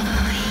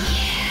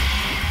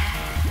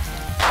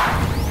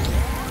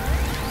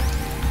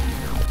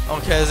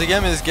 Okay, the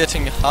game is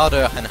getting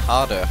harder and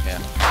harder here.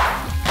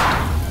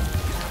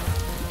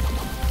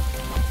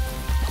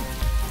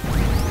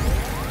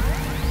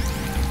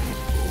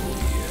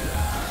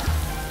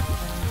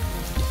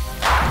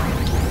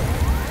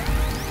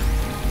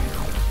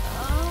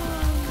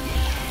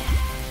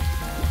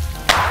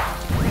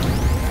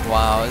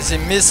 Wow, the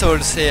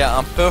missiles here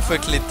are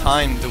perfectly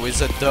timed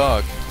with a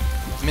dog.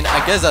 I mean,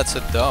 I guess that's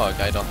a dog,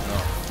 I don't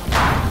know.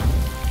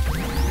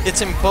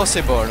 It's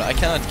impossible, I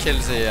cannot kill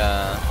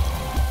the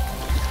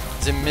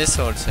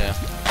missiles here.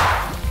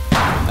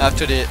 I have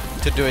to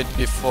do it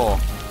before.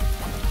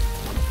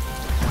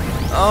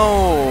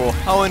 Oh,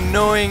 how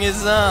annoying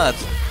is that?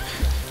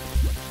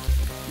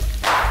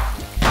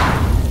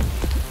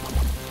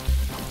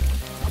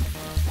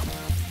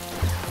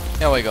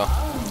 Here we go.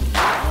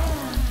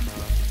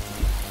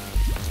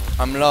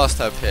 I'm lost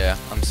up here.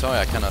 I'm sorry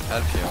I cannot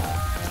help you,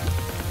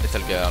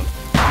 little girl.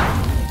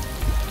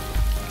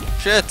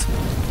 Shit!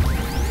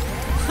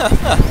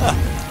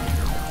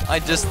 I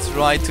just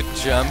tried to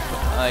jump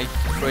like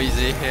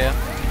crazy here.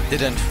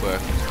 Didn't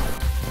work.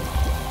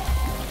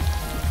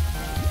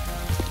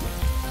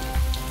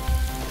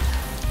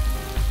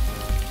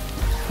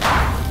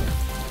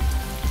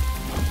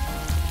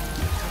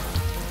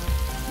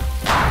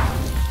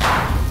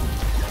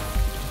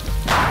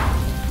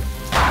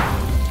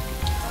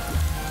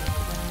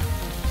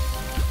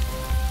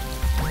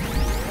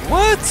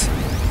 What?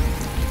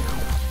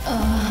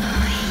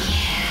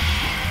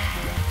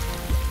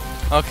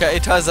 Okay,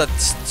 it has that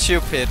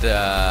stupid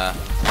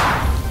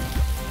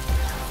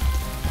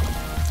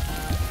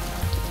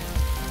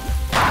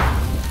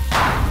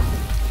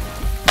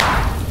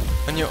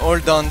when you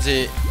hold down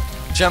the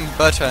jump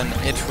button,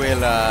 it will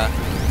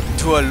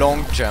do a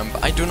long jump.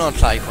 I do not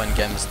like when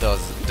games do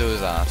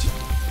that.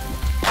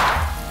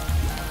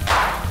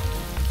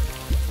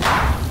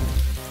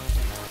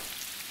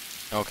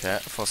 Okay,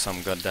 for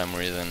some goddamn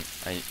reason,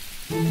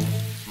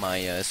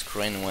 my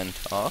screen went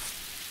off.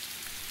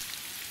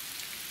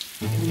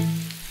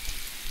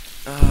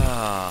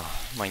 Ah,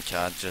 my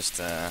cat just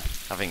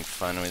having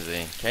fun with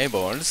the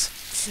cables.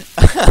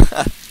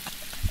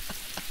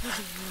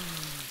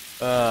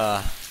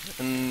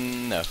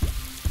 No.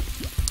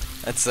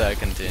 Let's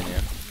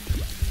continue.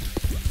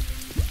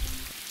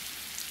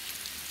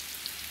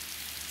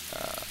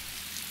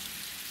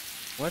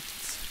 What?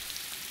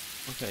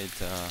 Okay,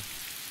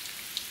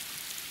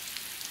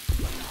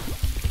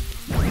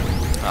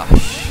 ah,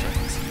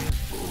 shit.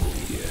 Oh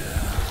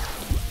yeah.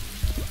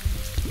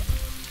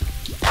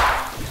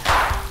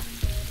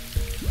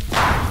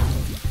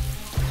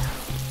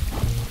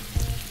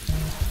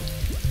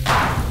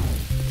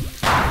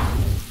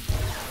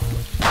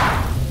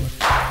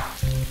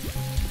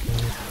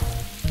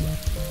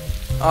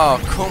 Oh,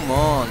 come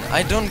on.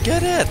 I don't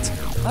get it.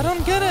 I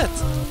don't get it.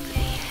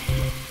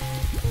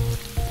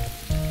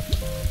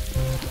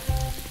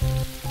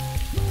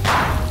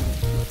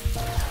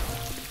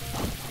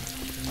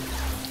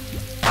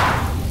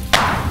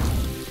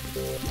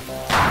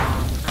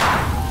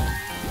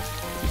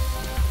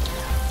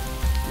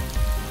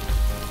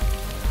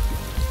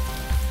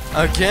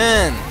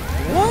 Again?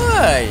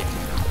 Why?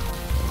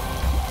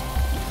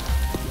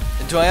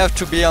 Do I have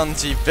to be on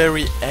the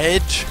very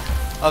edge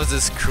of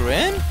the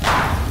screen?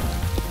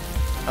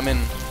 I mean...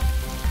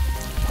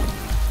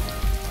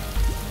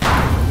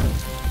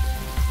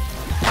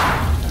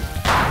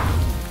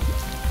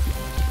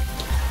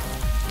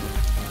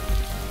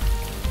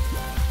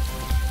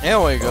 Here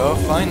we go,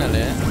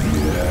 finally.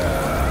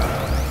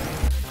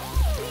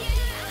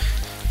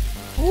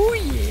 Oh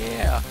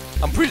yeah!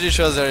 I'm pretty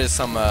sure there is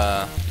some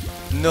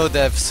no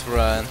devs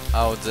run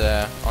out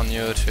there on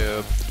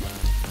YouTube.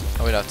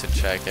 I will have to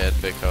check it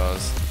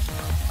because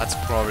that's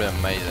probably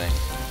amazing.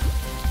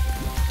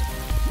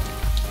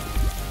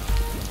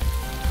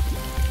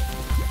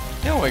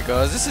 Here we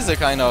go, this is the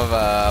kind of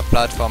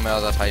platformer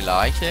that I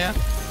like here.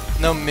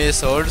 No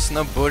missiles,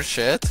 no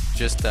bullshit,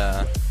 just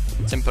a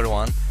simple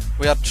one.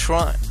 We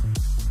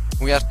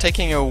are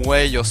taking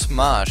away your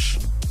smash,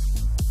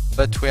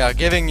 but we are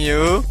giving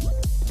you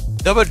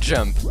double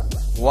jump.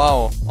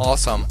 Wow,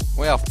 awesome.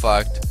 We are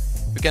fucked.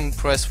 You can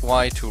press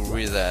Y to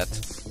reset.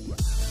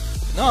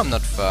 No, I'm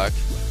not fucked.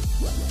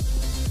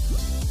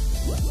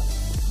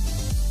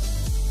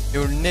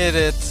 You'll need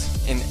it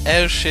in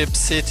Airship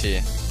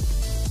City.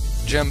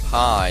 Jump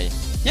high.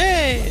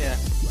 Yay!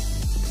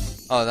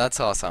 Oh, that's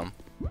awesome.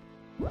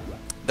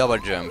 Double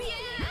jump.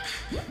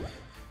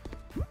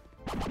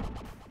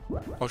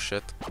 Oh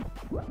shit.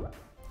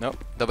 Nope,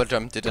 double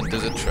jump didn't do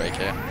the trick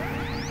here.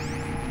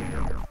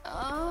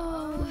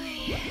 Oh,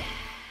 yeah.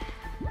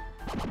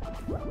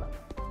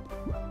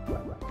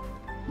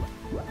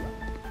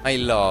 I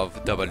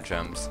love double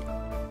jumps.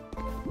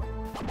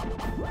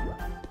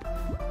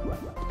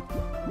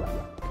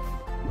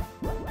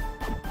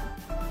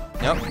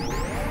 Yep.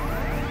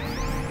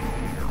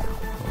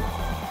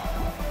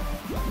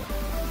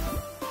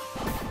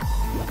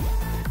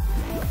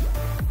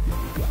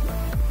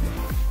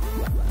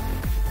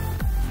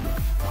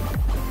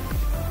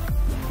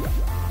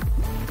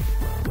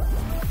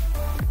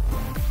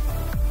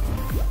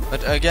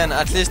 But again,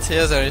 at least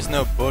here there is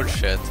no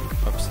bullshit.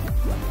 Oops.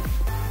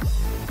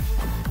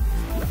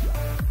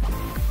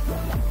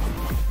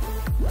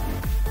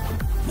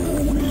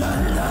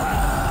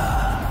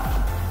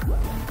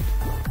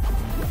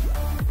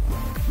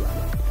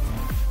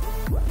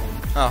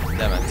 Oh,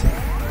 damn it.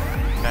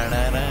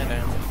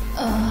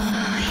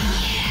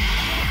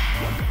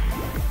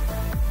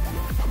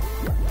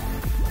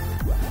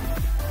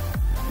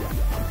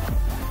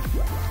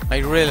 I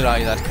really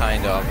like that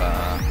kind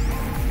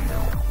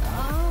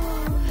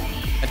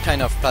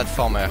of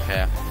platformer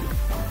here.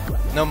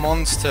 No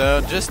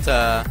monster, just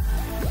a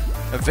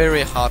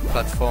very hard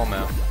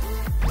platformer.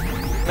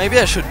 Maybe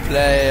I should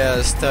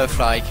play stuff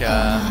like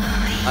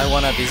I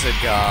Wanna Be the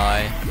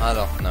Guy. I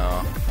don't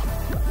know.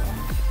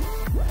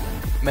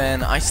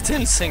 Man, I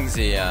still think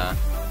the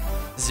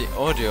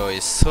audio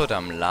is so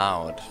damn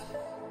loud.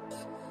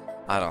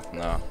 I don't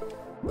know.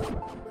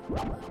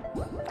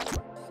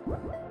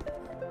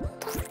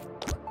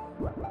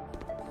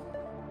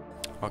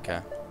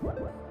 Okay.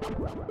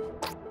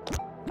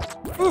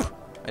 Whew,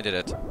 I did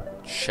it.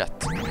 Shit.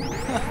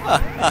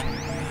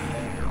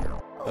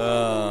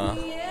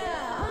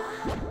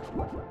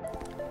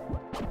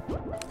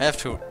 I have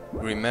to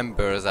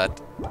remember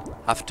that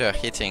after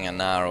hitting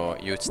an arrow,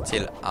 you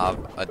still have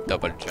a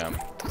double jump.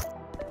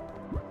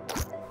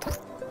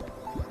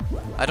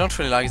 I don't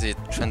really like the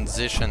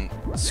transition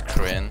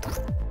screen.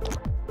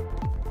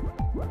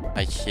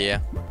 Like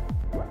here.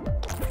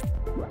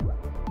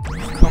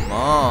 Oh, come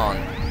on!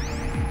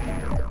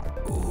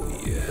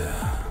 Oh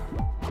yeah.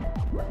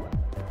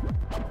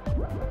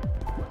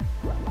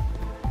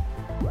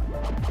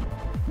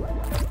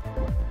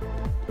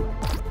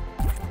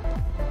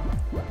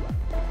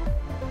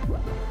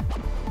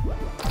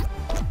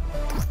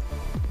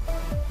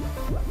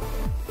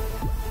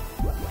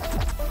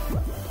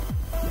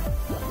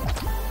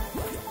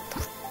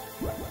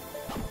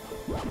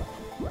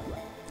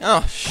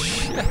 Oh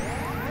shit!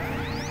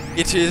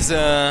 It is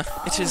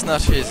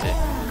not easy,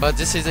 but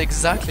this is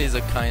exactly the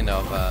kind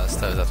of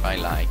stuff that I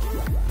like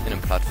in a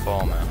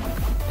platformer.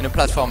 In a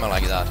platformer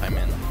like that, I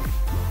mean.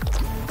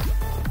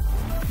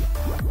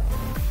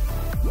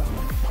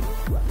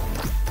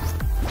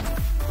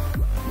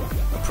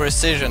 A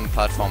precision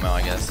platformer,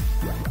 I guess.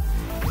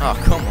 Oh,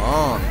 come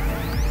on!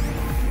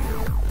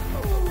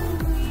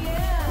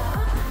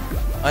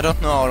 I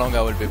don't know how long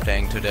I will be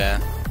playing today.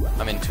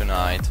 I mean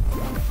tonight.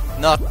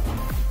 Not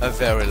a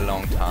very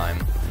long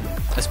time.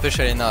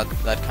 Especially not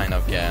that kind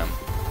of game.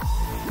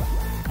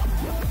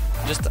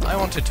 Just, I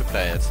wanted to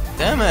play it.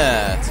 Damn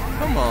it!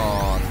 Come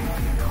on!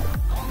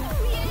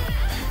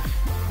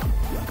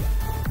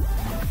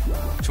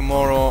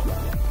 Tomorrow...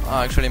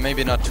 actually,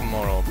 maybe not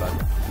tomorrow,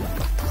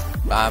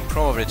 but...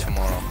 probably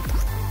tomorrow.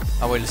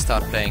 I will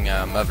start playing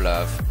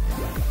Muv-Luv.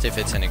 See if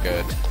it's any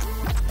good.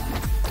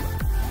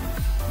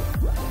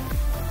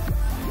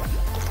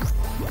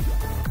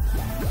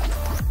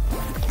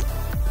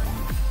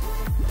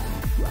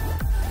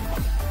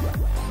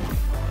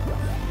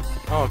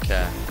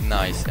 Okay,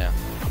 nice, yeah.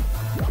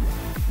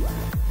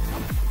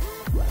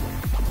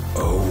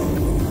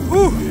 Oh,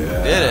 Woo!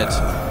 yeah. Did it!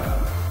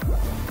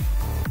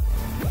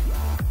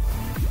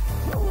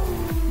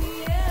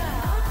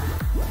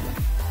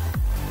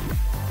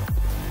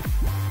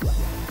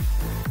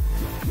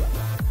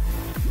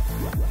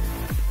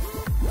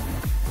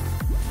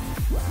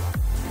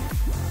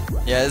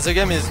 Yeah, the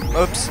game is...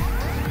 Oops.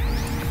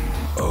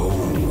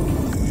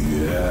 Oh,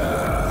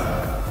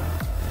 yeah.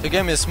 The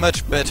game is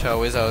much better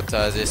without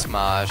this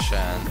mash,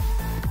 and...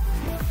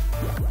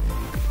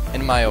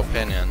 in my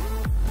opinion.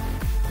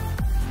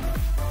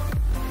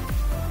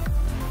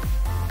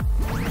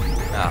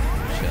 Ah,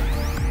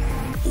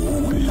 shit.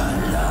 Ooh la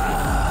la.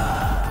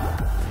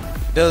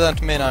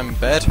 Doesn't mean I'm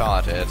better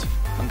at it.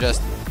 I'm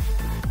just...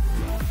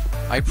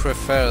 I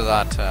prefer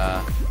that,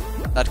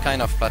 that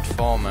kind of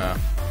platformer.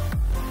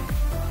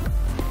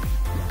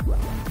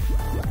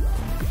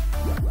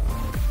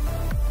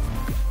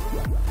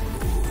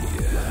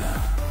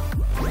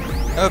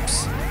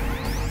 Oops.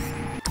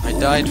 I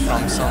died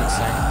from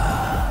something.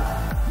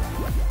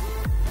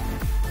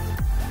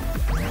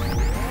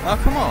 Oh,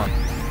 come on.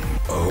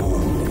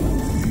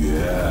 Oh,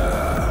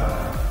 yeah.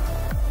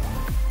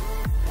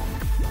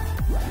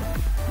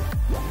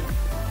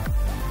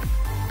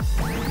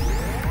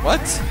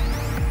 What?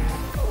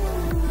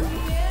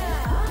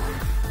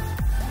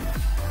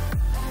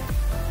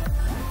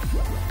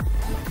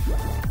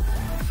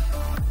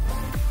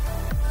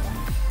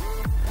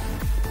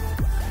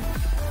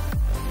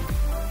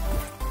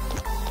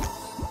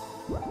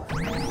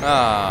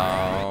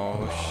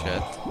 Oh,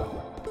 shit.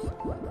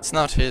 It's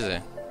not easy.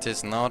 It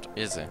is not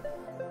easy.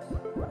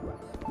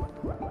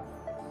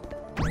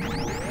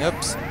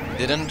 Oops.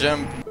 Didn't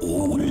jump.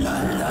 Ooh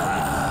la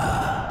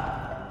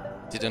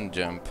la. Didn't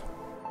jump.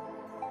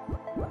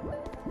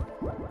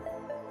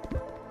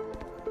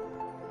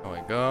 There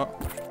we go.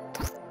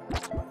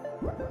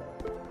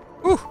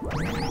 Woo!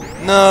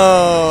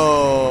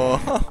 No!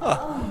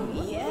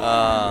 Oh, yeah.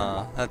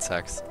 Ah, that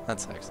sucks.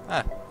 That sucks.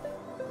 Ah.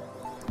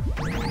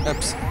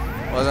 Oops.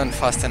 Wasn't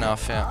fast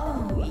enough, yeah.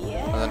 Oh,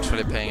 yeah. Wasn't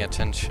really paying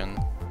attention.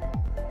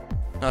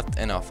 Not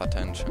enough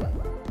attention.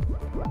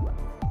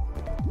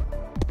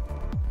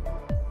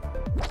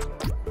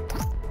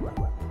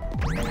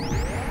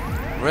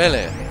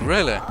 Really?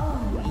 Really?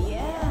 Oh,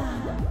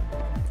 yeah.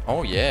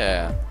 Oh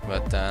yeah.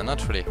 But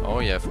not really oh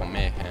yeah for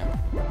me here.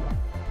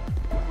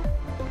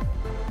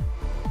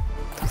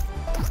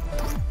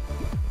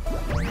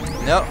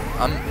 No,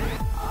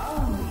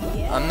 Oh,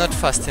 yeah. I'm not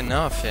fast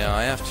enough here.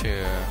 I have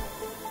to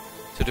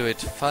do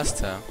it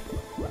faster.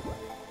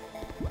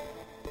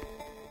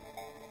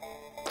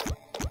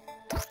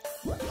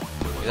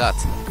 Like that.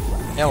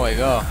 Here we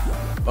go.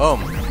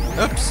 Boom.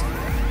 Oops.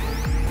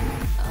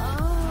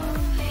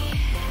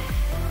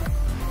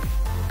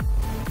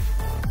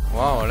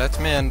 Wow, let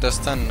me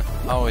understand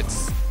how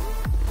it's...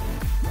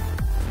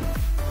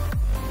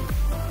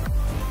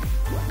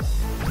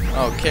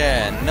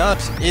 Okay, not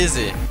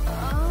easy.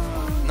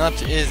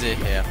 Not easy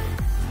here.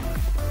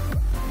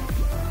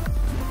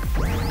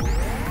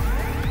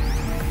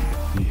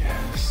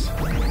 Yes.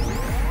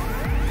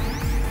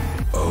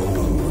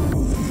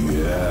 Oh,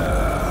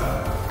 yeah.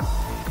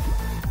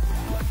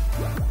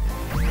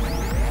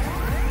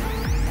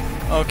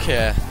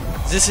 Okay,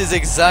 this is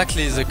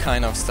exactly the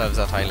kind of stuff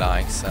that I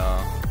like, so...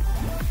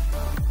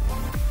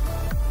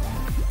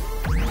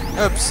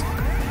 Oops.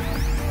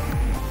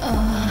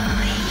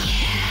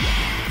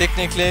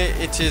 Technically,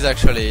 it is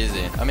actually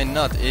easy. I mean,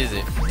 not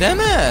easy. Damn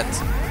it!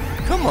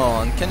 Come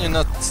on, can you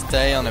not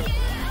stay on a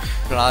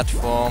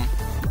platform?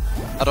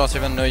 I don't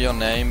even know your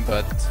name,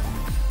 but...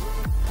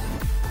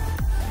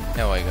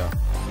 Here we go.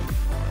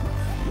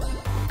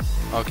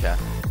 Okay.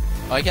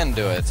 I can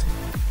do it.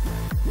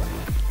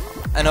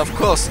 And of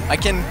course, I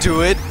can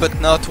do it, but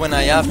not when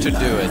I have to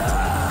do it.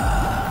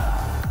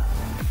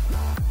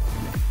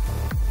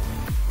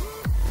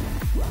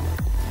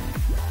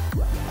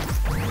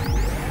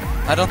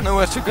 I don't know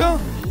where to go.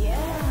 Yeah.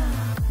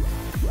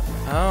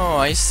 Oh,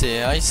 I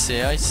see, I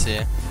see, I see.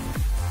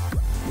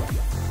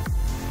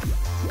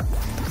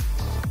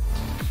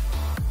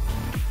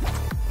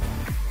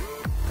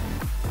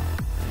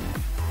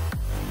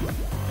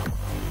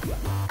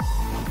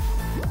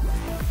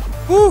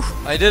 Woo!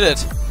 I did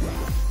it!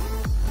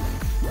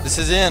 This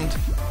is the end.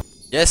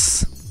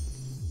 Yes!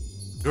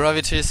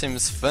 Gravity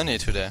seems funny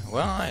today.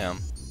 Where I am?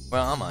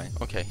 Where am I?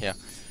 Okay, here.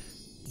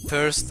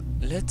 First,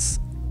 let's...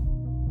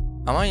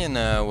 Am I in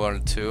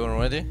World 2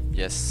 already?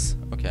 Yes.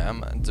 Okay,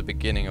 I'm at the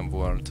beginning of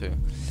World 2.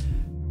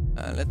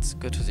 Let's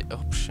go to the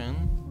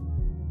option.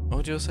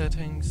 Audio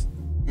settings.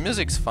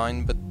 Music's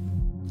fine, but...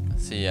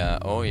 the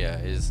oh yeah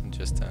is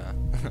just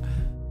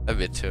a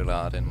bit too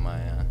loud in my...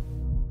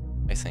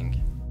 I think.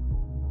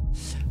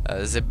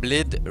 The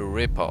Bleed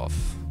ripoff.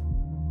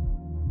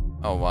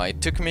 Oh wow,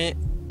 it took me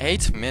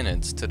 8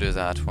 minutes to do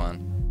that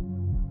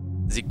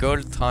one. The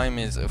gold time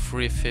is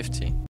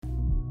 350.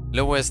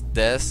 Lowest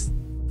death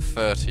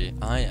 30.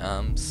 I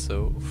am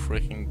so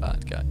freaking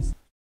bad, guys.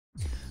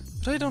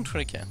 But I don't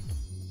really care.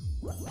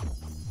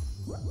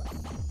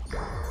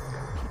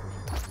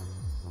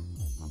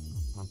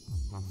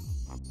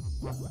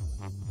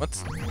 What?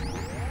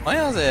 Why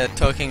are they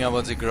talking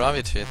about the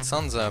gravity? It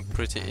sounds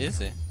pretty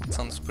easy. It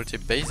sounds pretty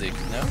basic,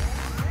 no?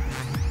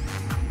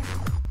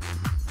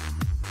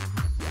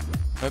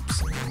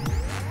 Oops.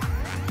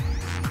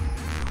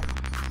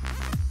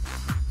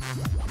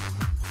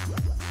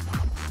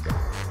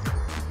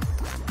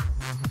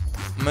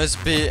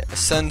 Must be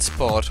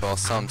Sunsport or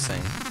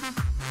something.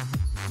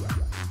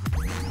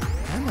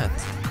 Damn it.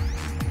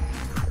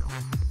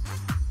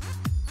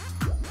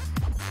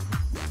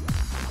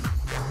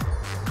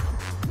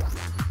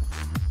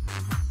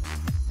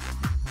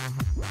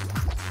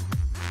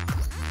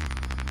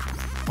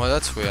 Well,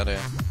 that's weird, yeah.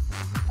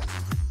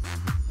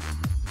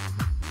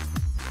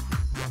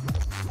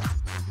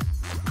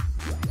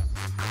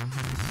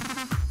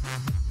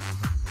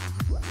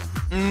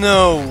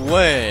 No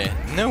way!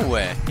 No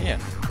way! Here,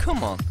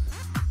 come on.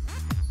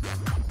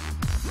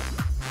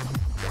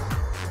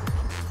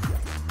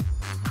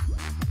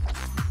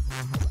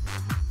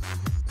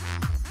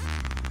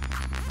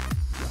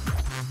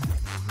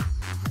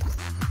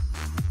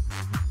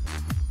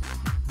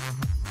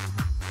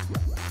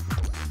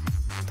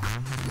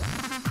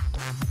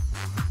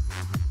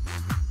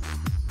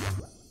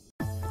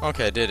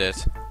 Okay, I did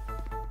it.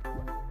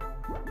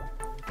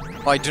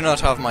 Oh, I do not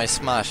have my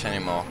smash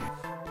anymore.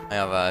 I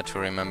have to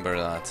remember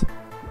that.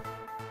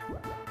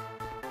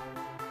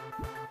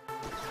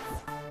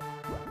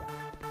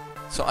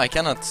 So I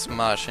cannot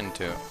smash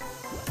into...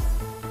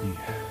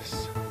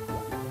 Yes.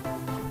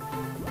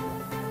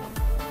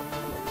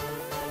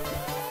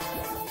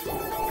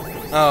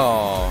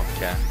 Oh,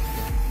 okay.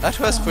 That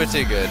was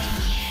pretty good.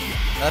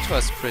 That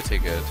was pretty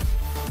good.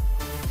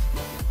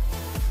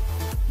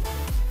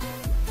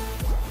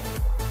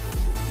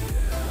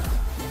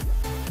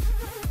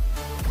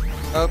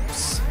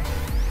 Oops.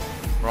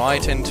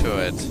 Right into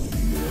it.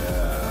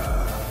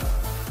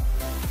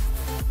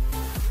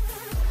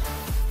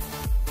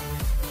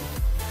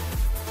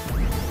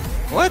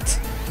 What?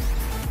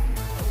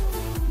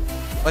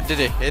 What did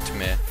it hit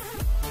me?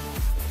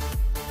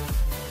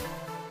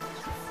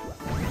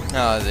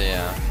 Oh,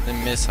 the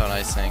missile,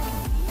 I think.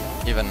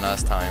 Even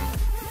last time.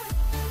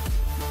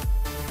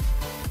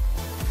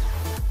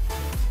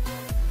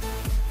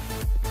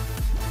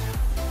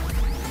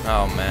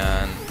 Oh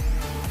man.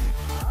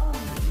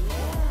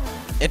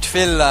 It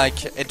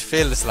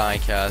feels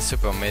like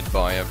Super Meat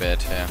Boy a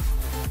bit here.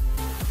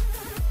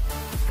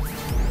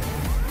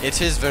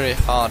 It is very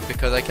hard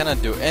because I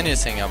cannot do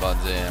anything about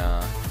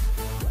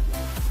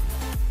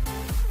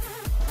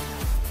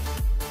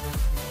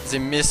the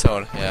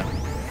missile here.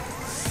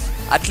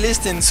 At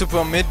least in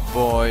Super Meat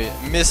Boy,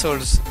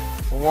 missiles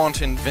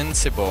weren't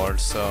invincible,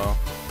 so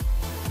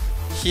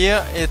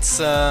here it's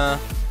I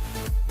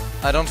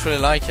don't really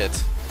like it.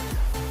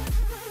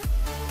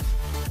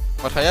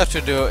 What I have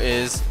to do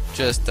is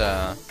just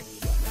yeah,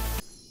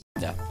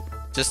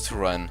 just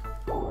run.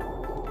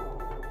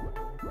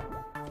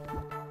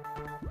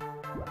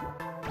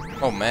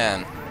 Oh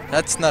man,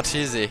 that's not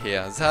easy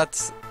here.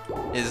 That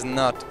is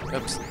not.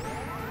 Oops.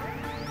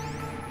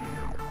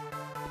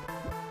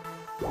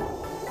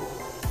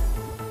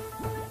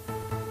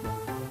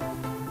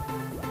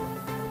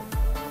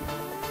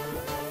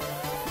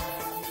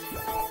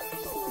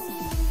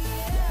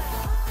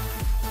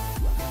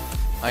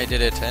 I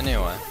did it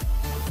anyway.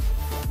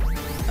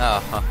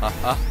 Ah, ha, ha,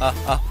 ha, ha,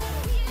 ha.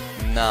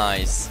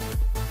 Nice.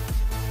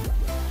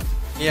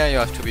 Here you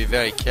have to be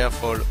very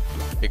careful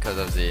because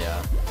of the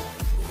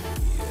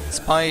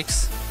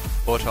spikes,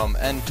 bottom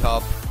and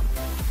top.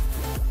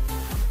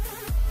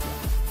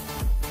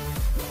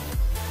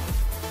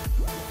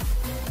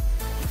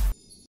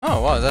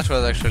 Oh wow, that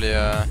was actually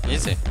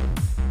easy.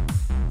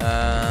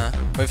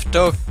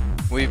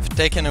 We've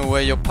taken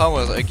away your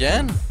powers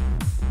again?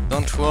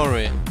 Don't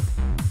worry.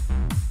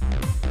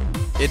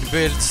 It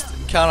builds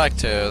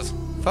characters.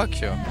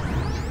 Fuck you.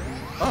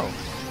 Oh.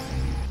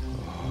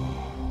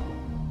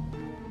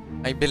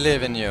 I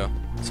believe in you.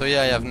 So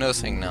yeah, I have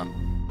nothing now.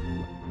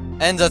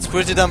 And that's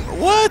pretty damn...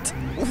 What?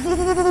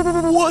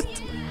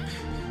 What?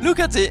 Look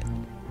at it.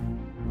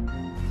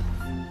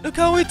 Look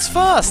how it's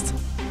fast.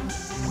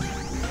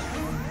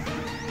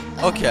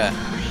 Okay.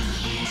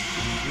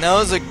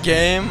 Now the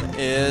game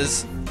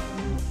is...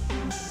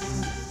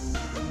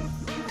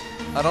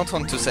 I don't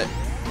want to say...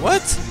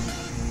 What?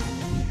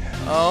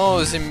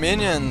 Oh, the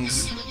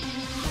minions.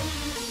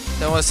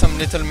 There was some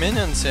little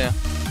minions here.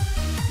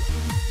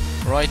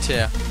 Right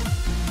here.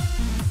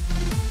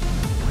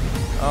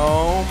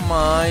 Oh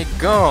my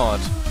god.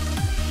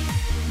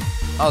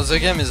 Oh, the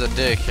game is a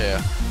dick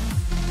here.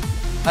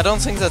 I don't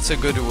think that's a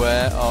good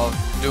way of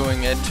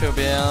doing it, to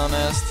be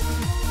honest.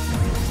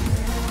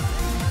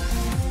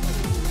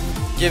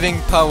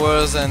 Giving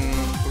powers and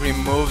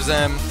remove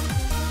them.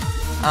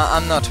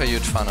 I'm not a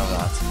huge fan of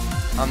that.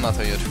 I'm not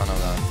a huge fan of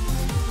that.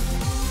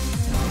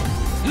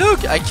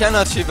 Look, I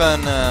cannot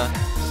even...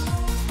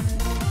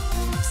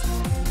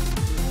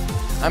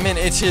 I mean,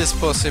 it is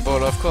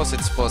possible, of course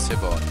it's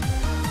possible.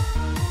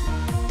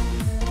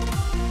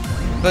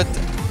 But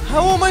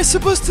how am I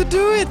supposed to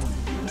do it?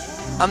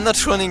 I'm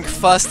not running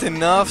fast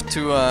enough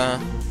to...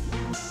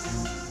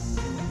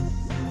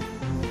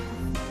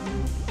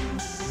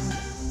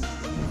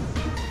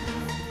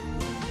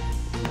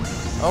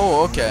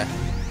 Oh, okay.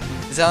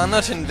 They are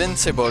not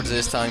invincible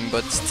this time,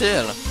 but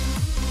still.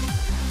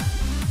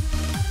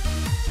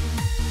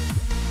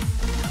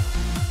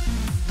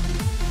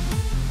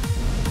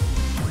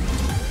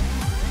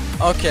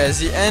 Okay,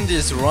 the end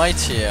is right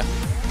here.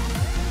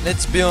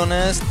 Let's be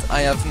honest,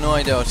 I have no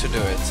idea how to do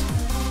it.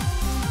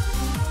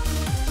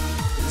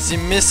 The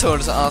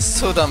missiles are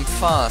so damn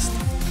fast.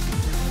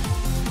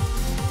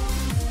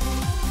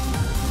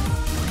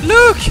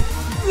 Look!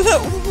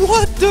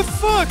 What the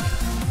fuck?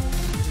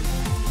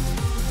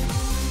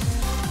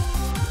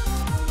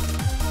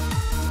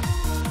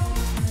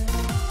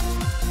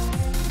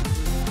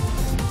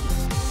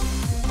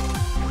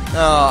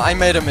 Oh, I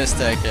made a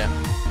mistake here.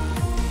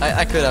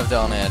 I could have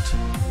done it.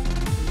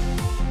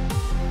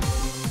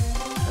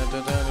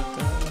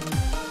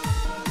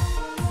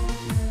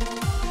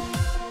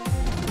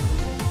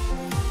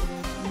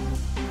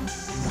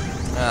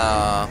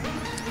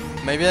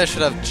 Maybe I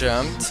should have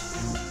jumped.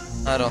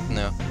 I don't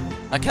know.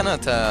 I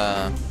cannot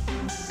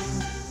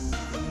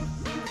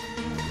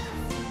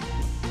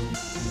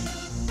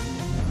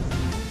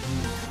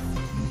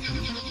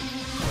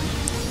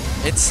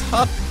It's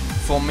hard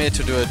for me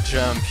to do a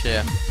jump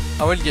here.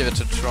 I will give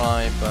it a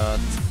try, but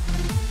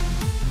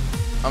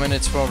I mean,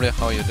 it's probably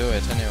how you do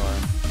it anyway.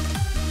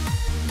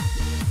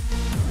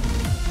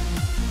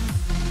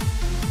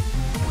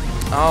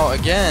 Oh,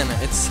 again,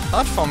 it's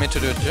hard for me to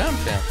do a jump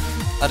here.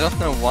 I don't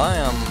know why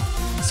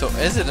I'm so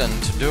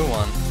hesitant to do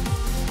one.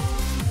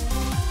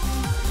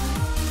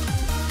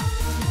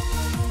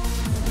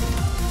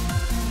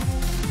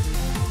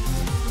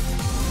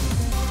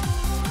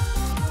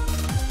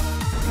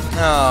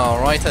 Oh,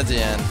 right at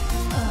the end.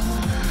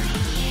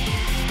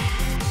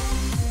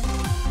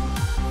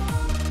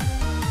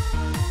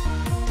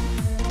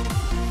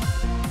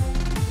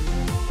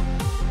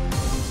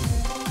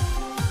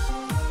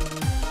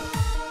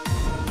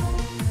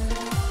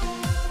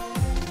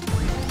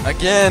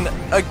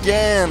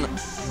 Again!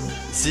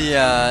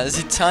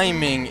 The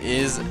timing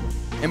is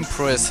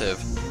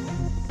impressive.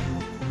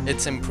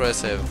 It's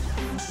impressive.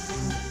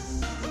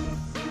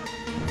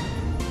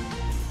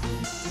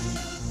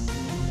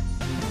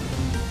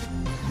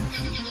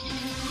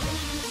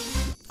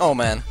 Oh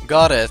man,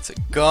 got it.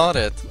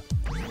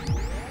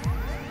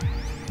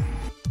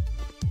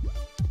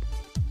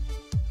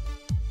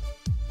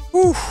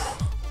 Oof.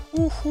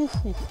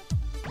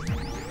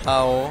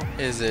 How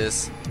is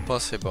this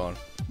possible?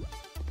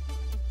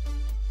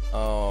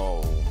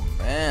 Oh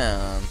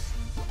man,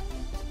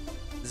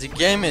 the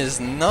game is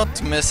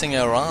not messing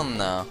around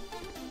now.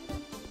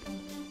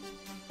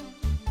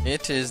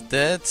 It is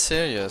dead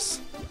serious.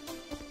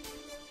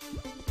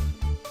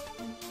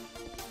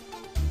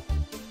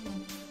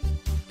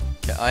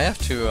 Okay, I have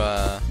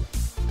to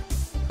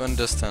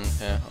understand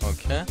here.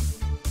 Okay,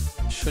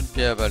 should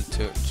be able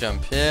to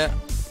jump here,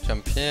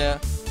 jump here.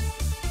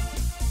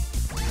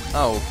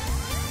 Oh.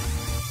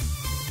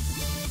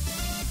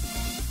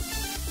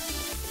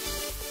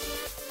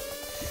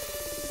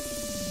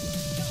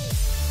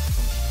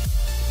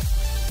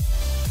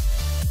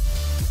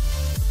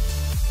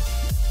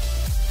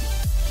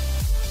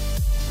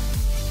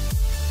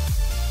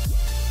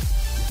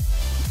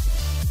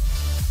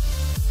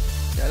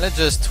 Let's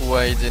just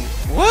wait in.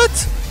 What?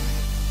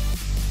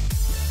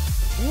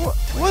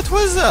 What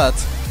was that?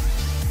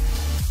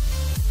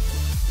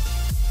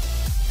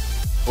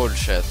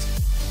 Bullshit.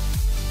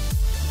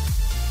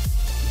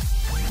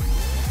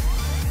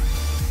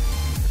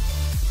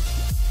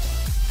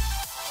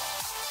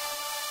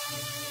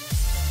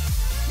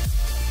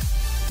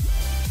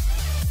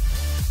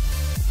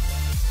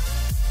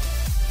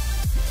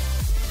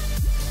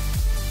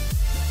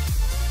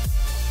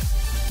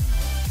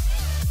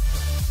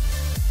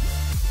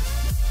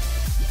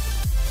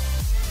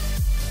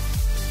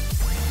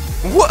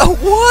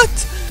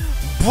 What?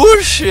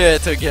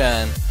 Bullshit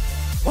again.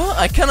 Well,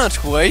 I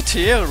cannot wait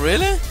here,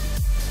 really?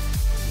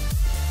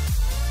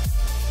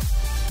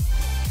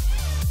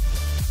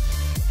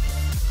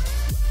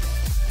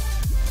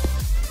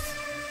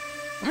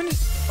 I mean,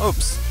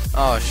 oops.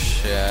 Oh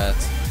shit.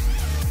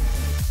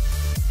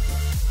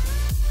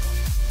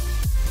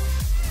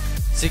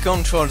 The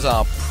controls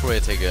are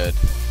pretty good.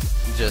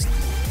 Just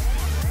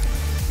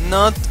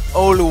not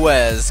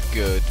always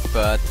good,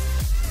 but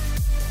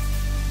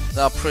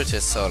they are pretty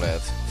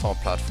solid for a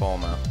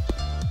platformer,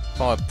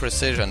 for a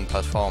precision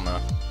platformer.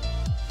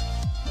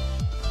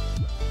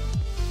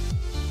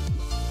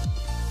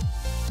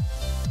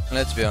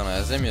 Let's be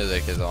honest, the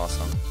music is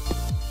awesome.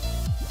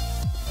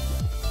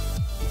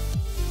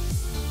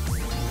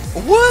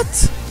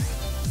 What?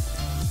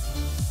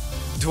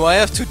 Do I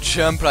have to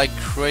jump like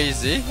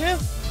crazy here?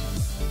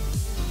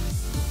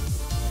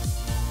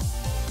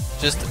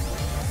 Just...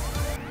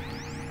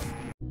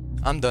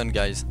 I'm done,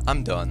 guys.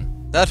 I'm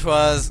done. That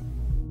was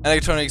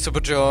Electronic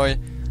Super Joy.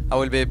 I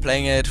will be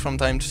playing it from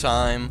time to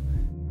time,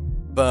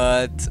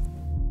 but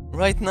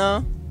right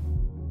now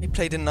I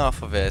played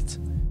enough of it.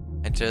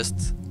 I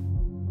just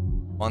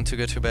want to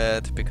go to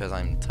bed because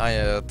I'm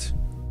tired.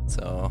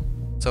 So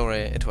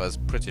sorry, it was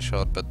pretty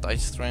short, but I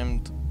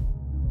streamed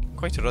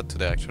quite a lot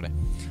today actually.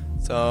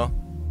 So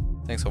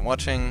thanks for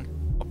watching,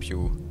 hope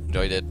you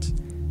enjoyed it,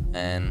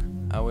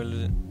 and I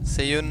will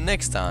see you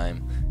next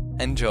time.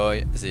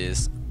 Enjoy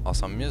this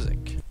awesome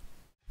music.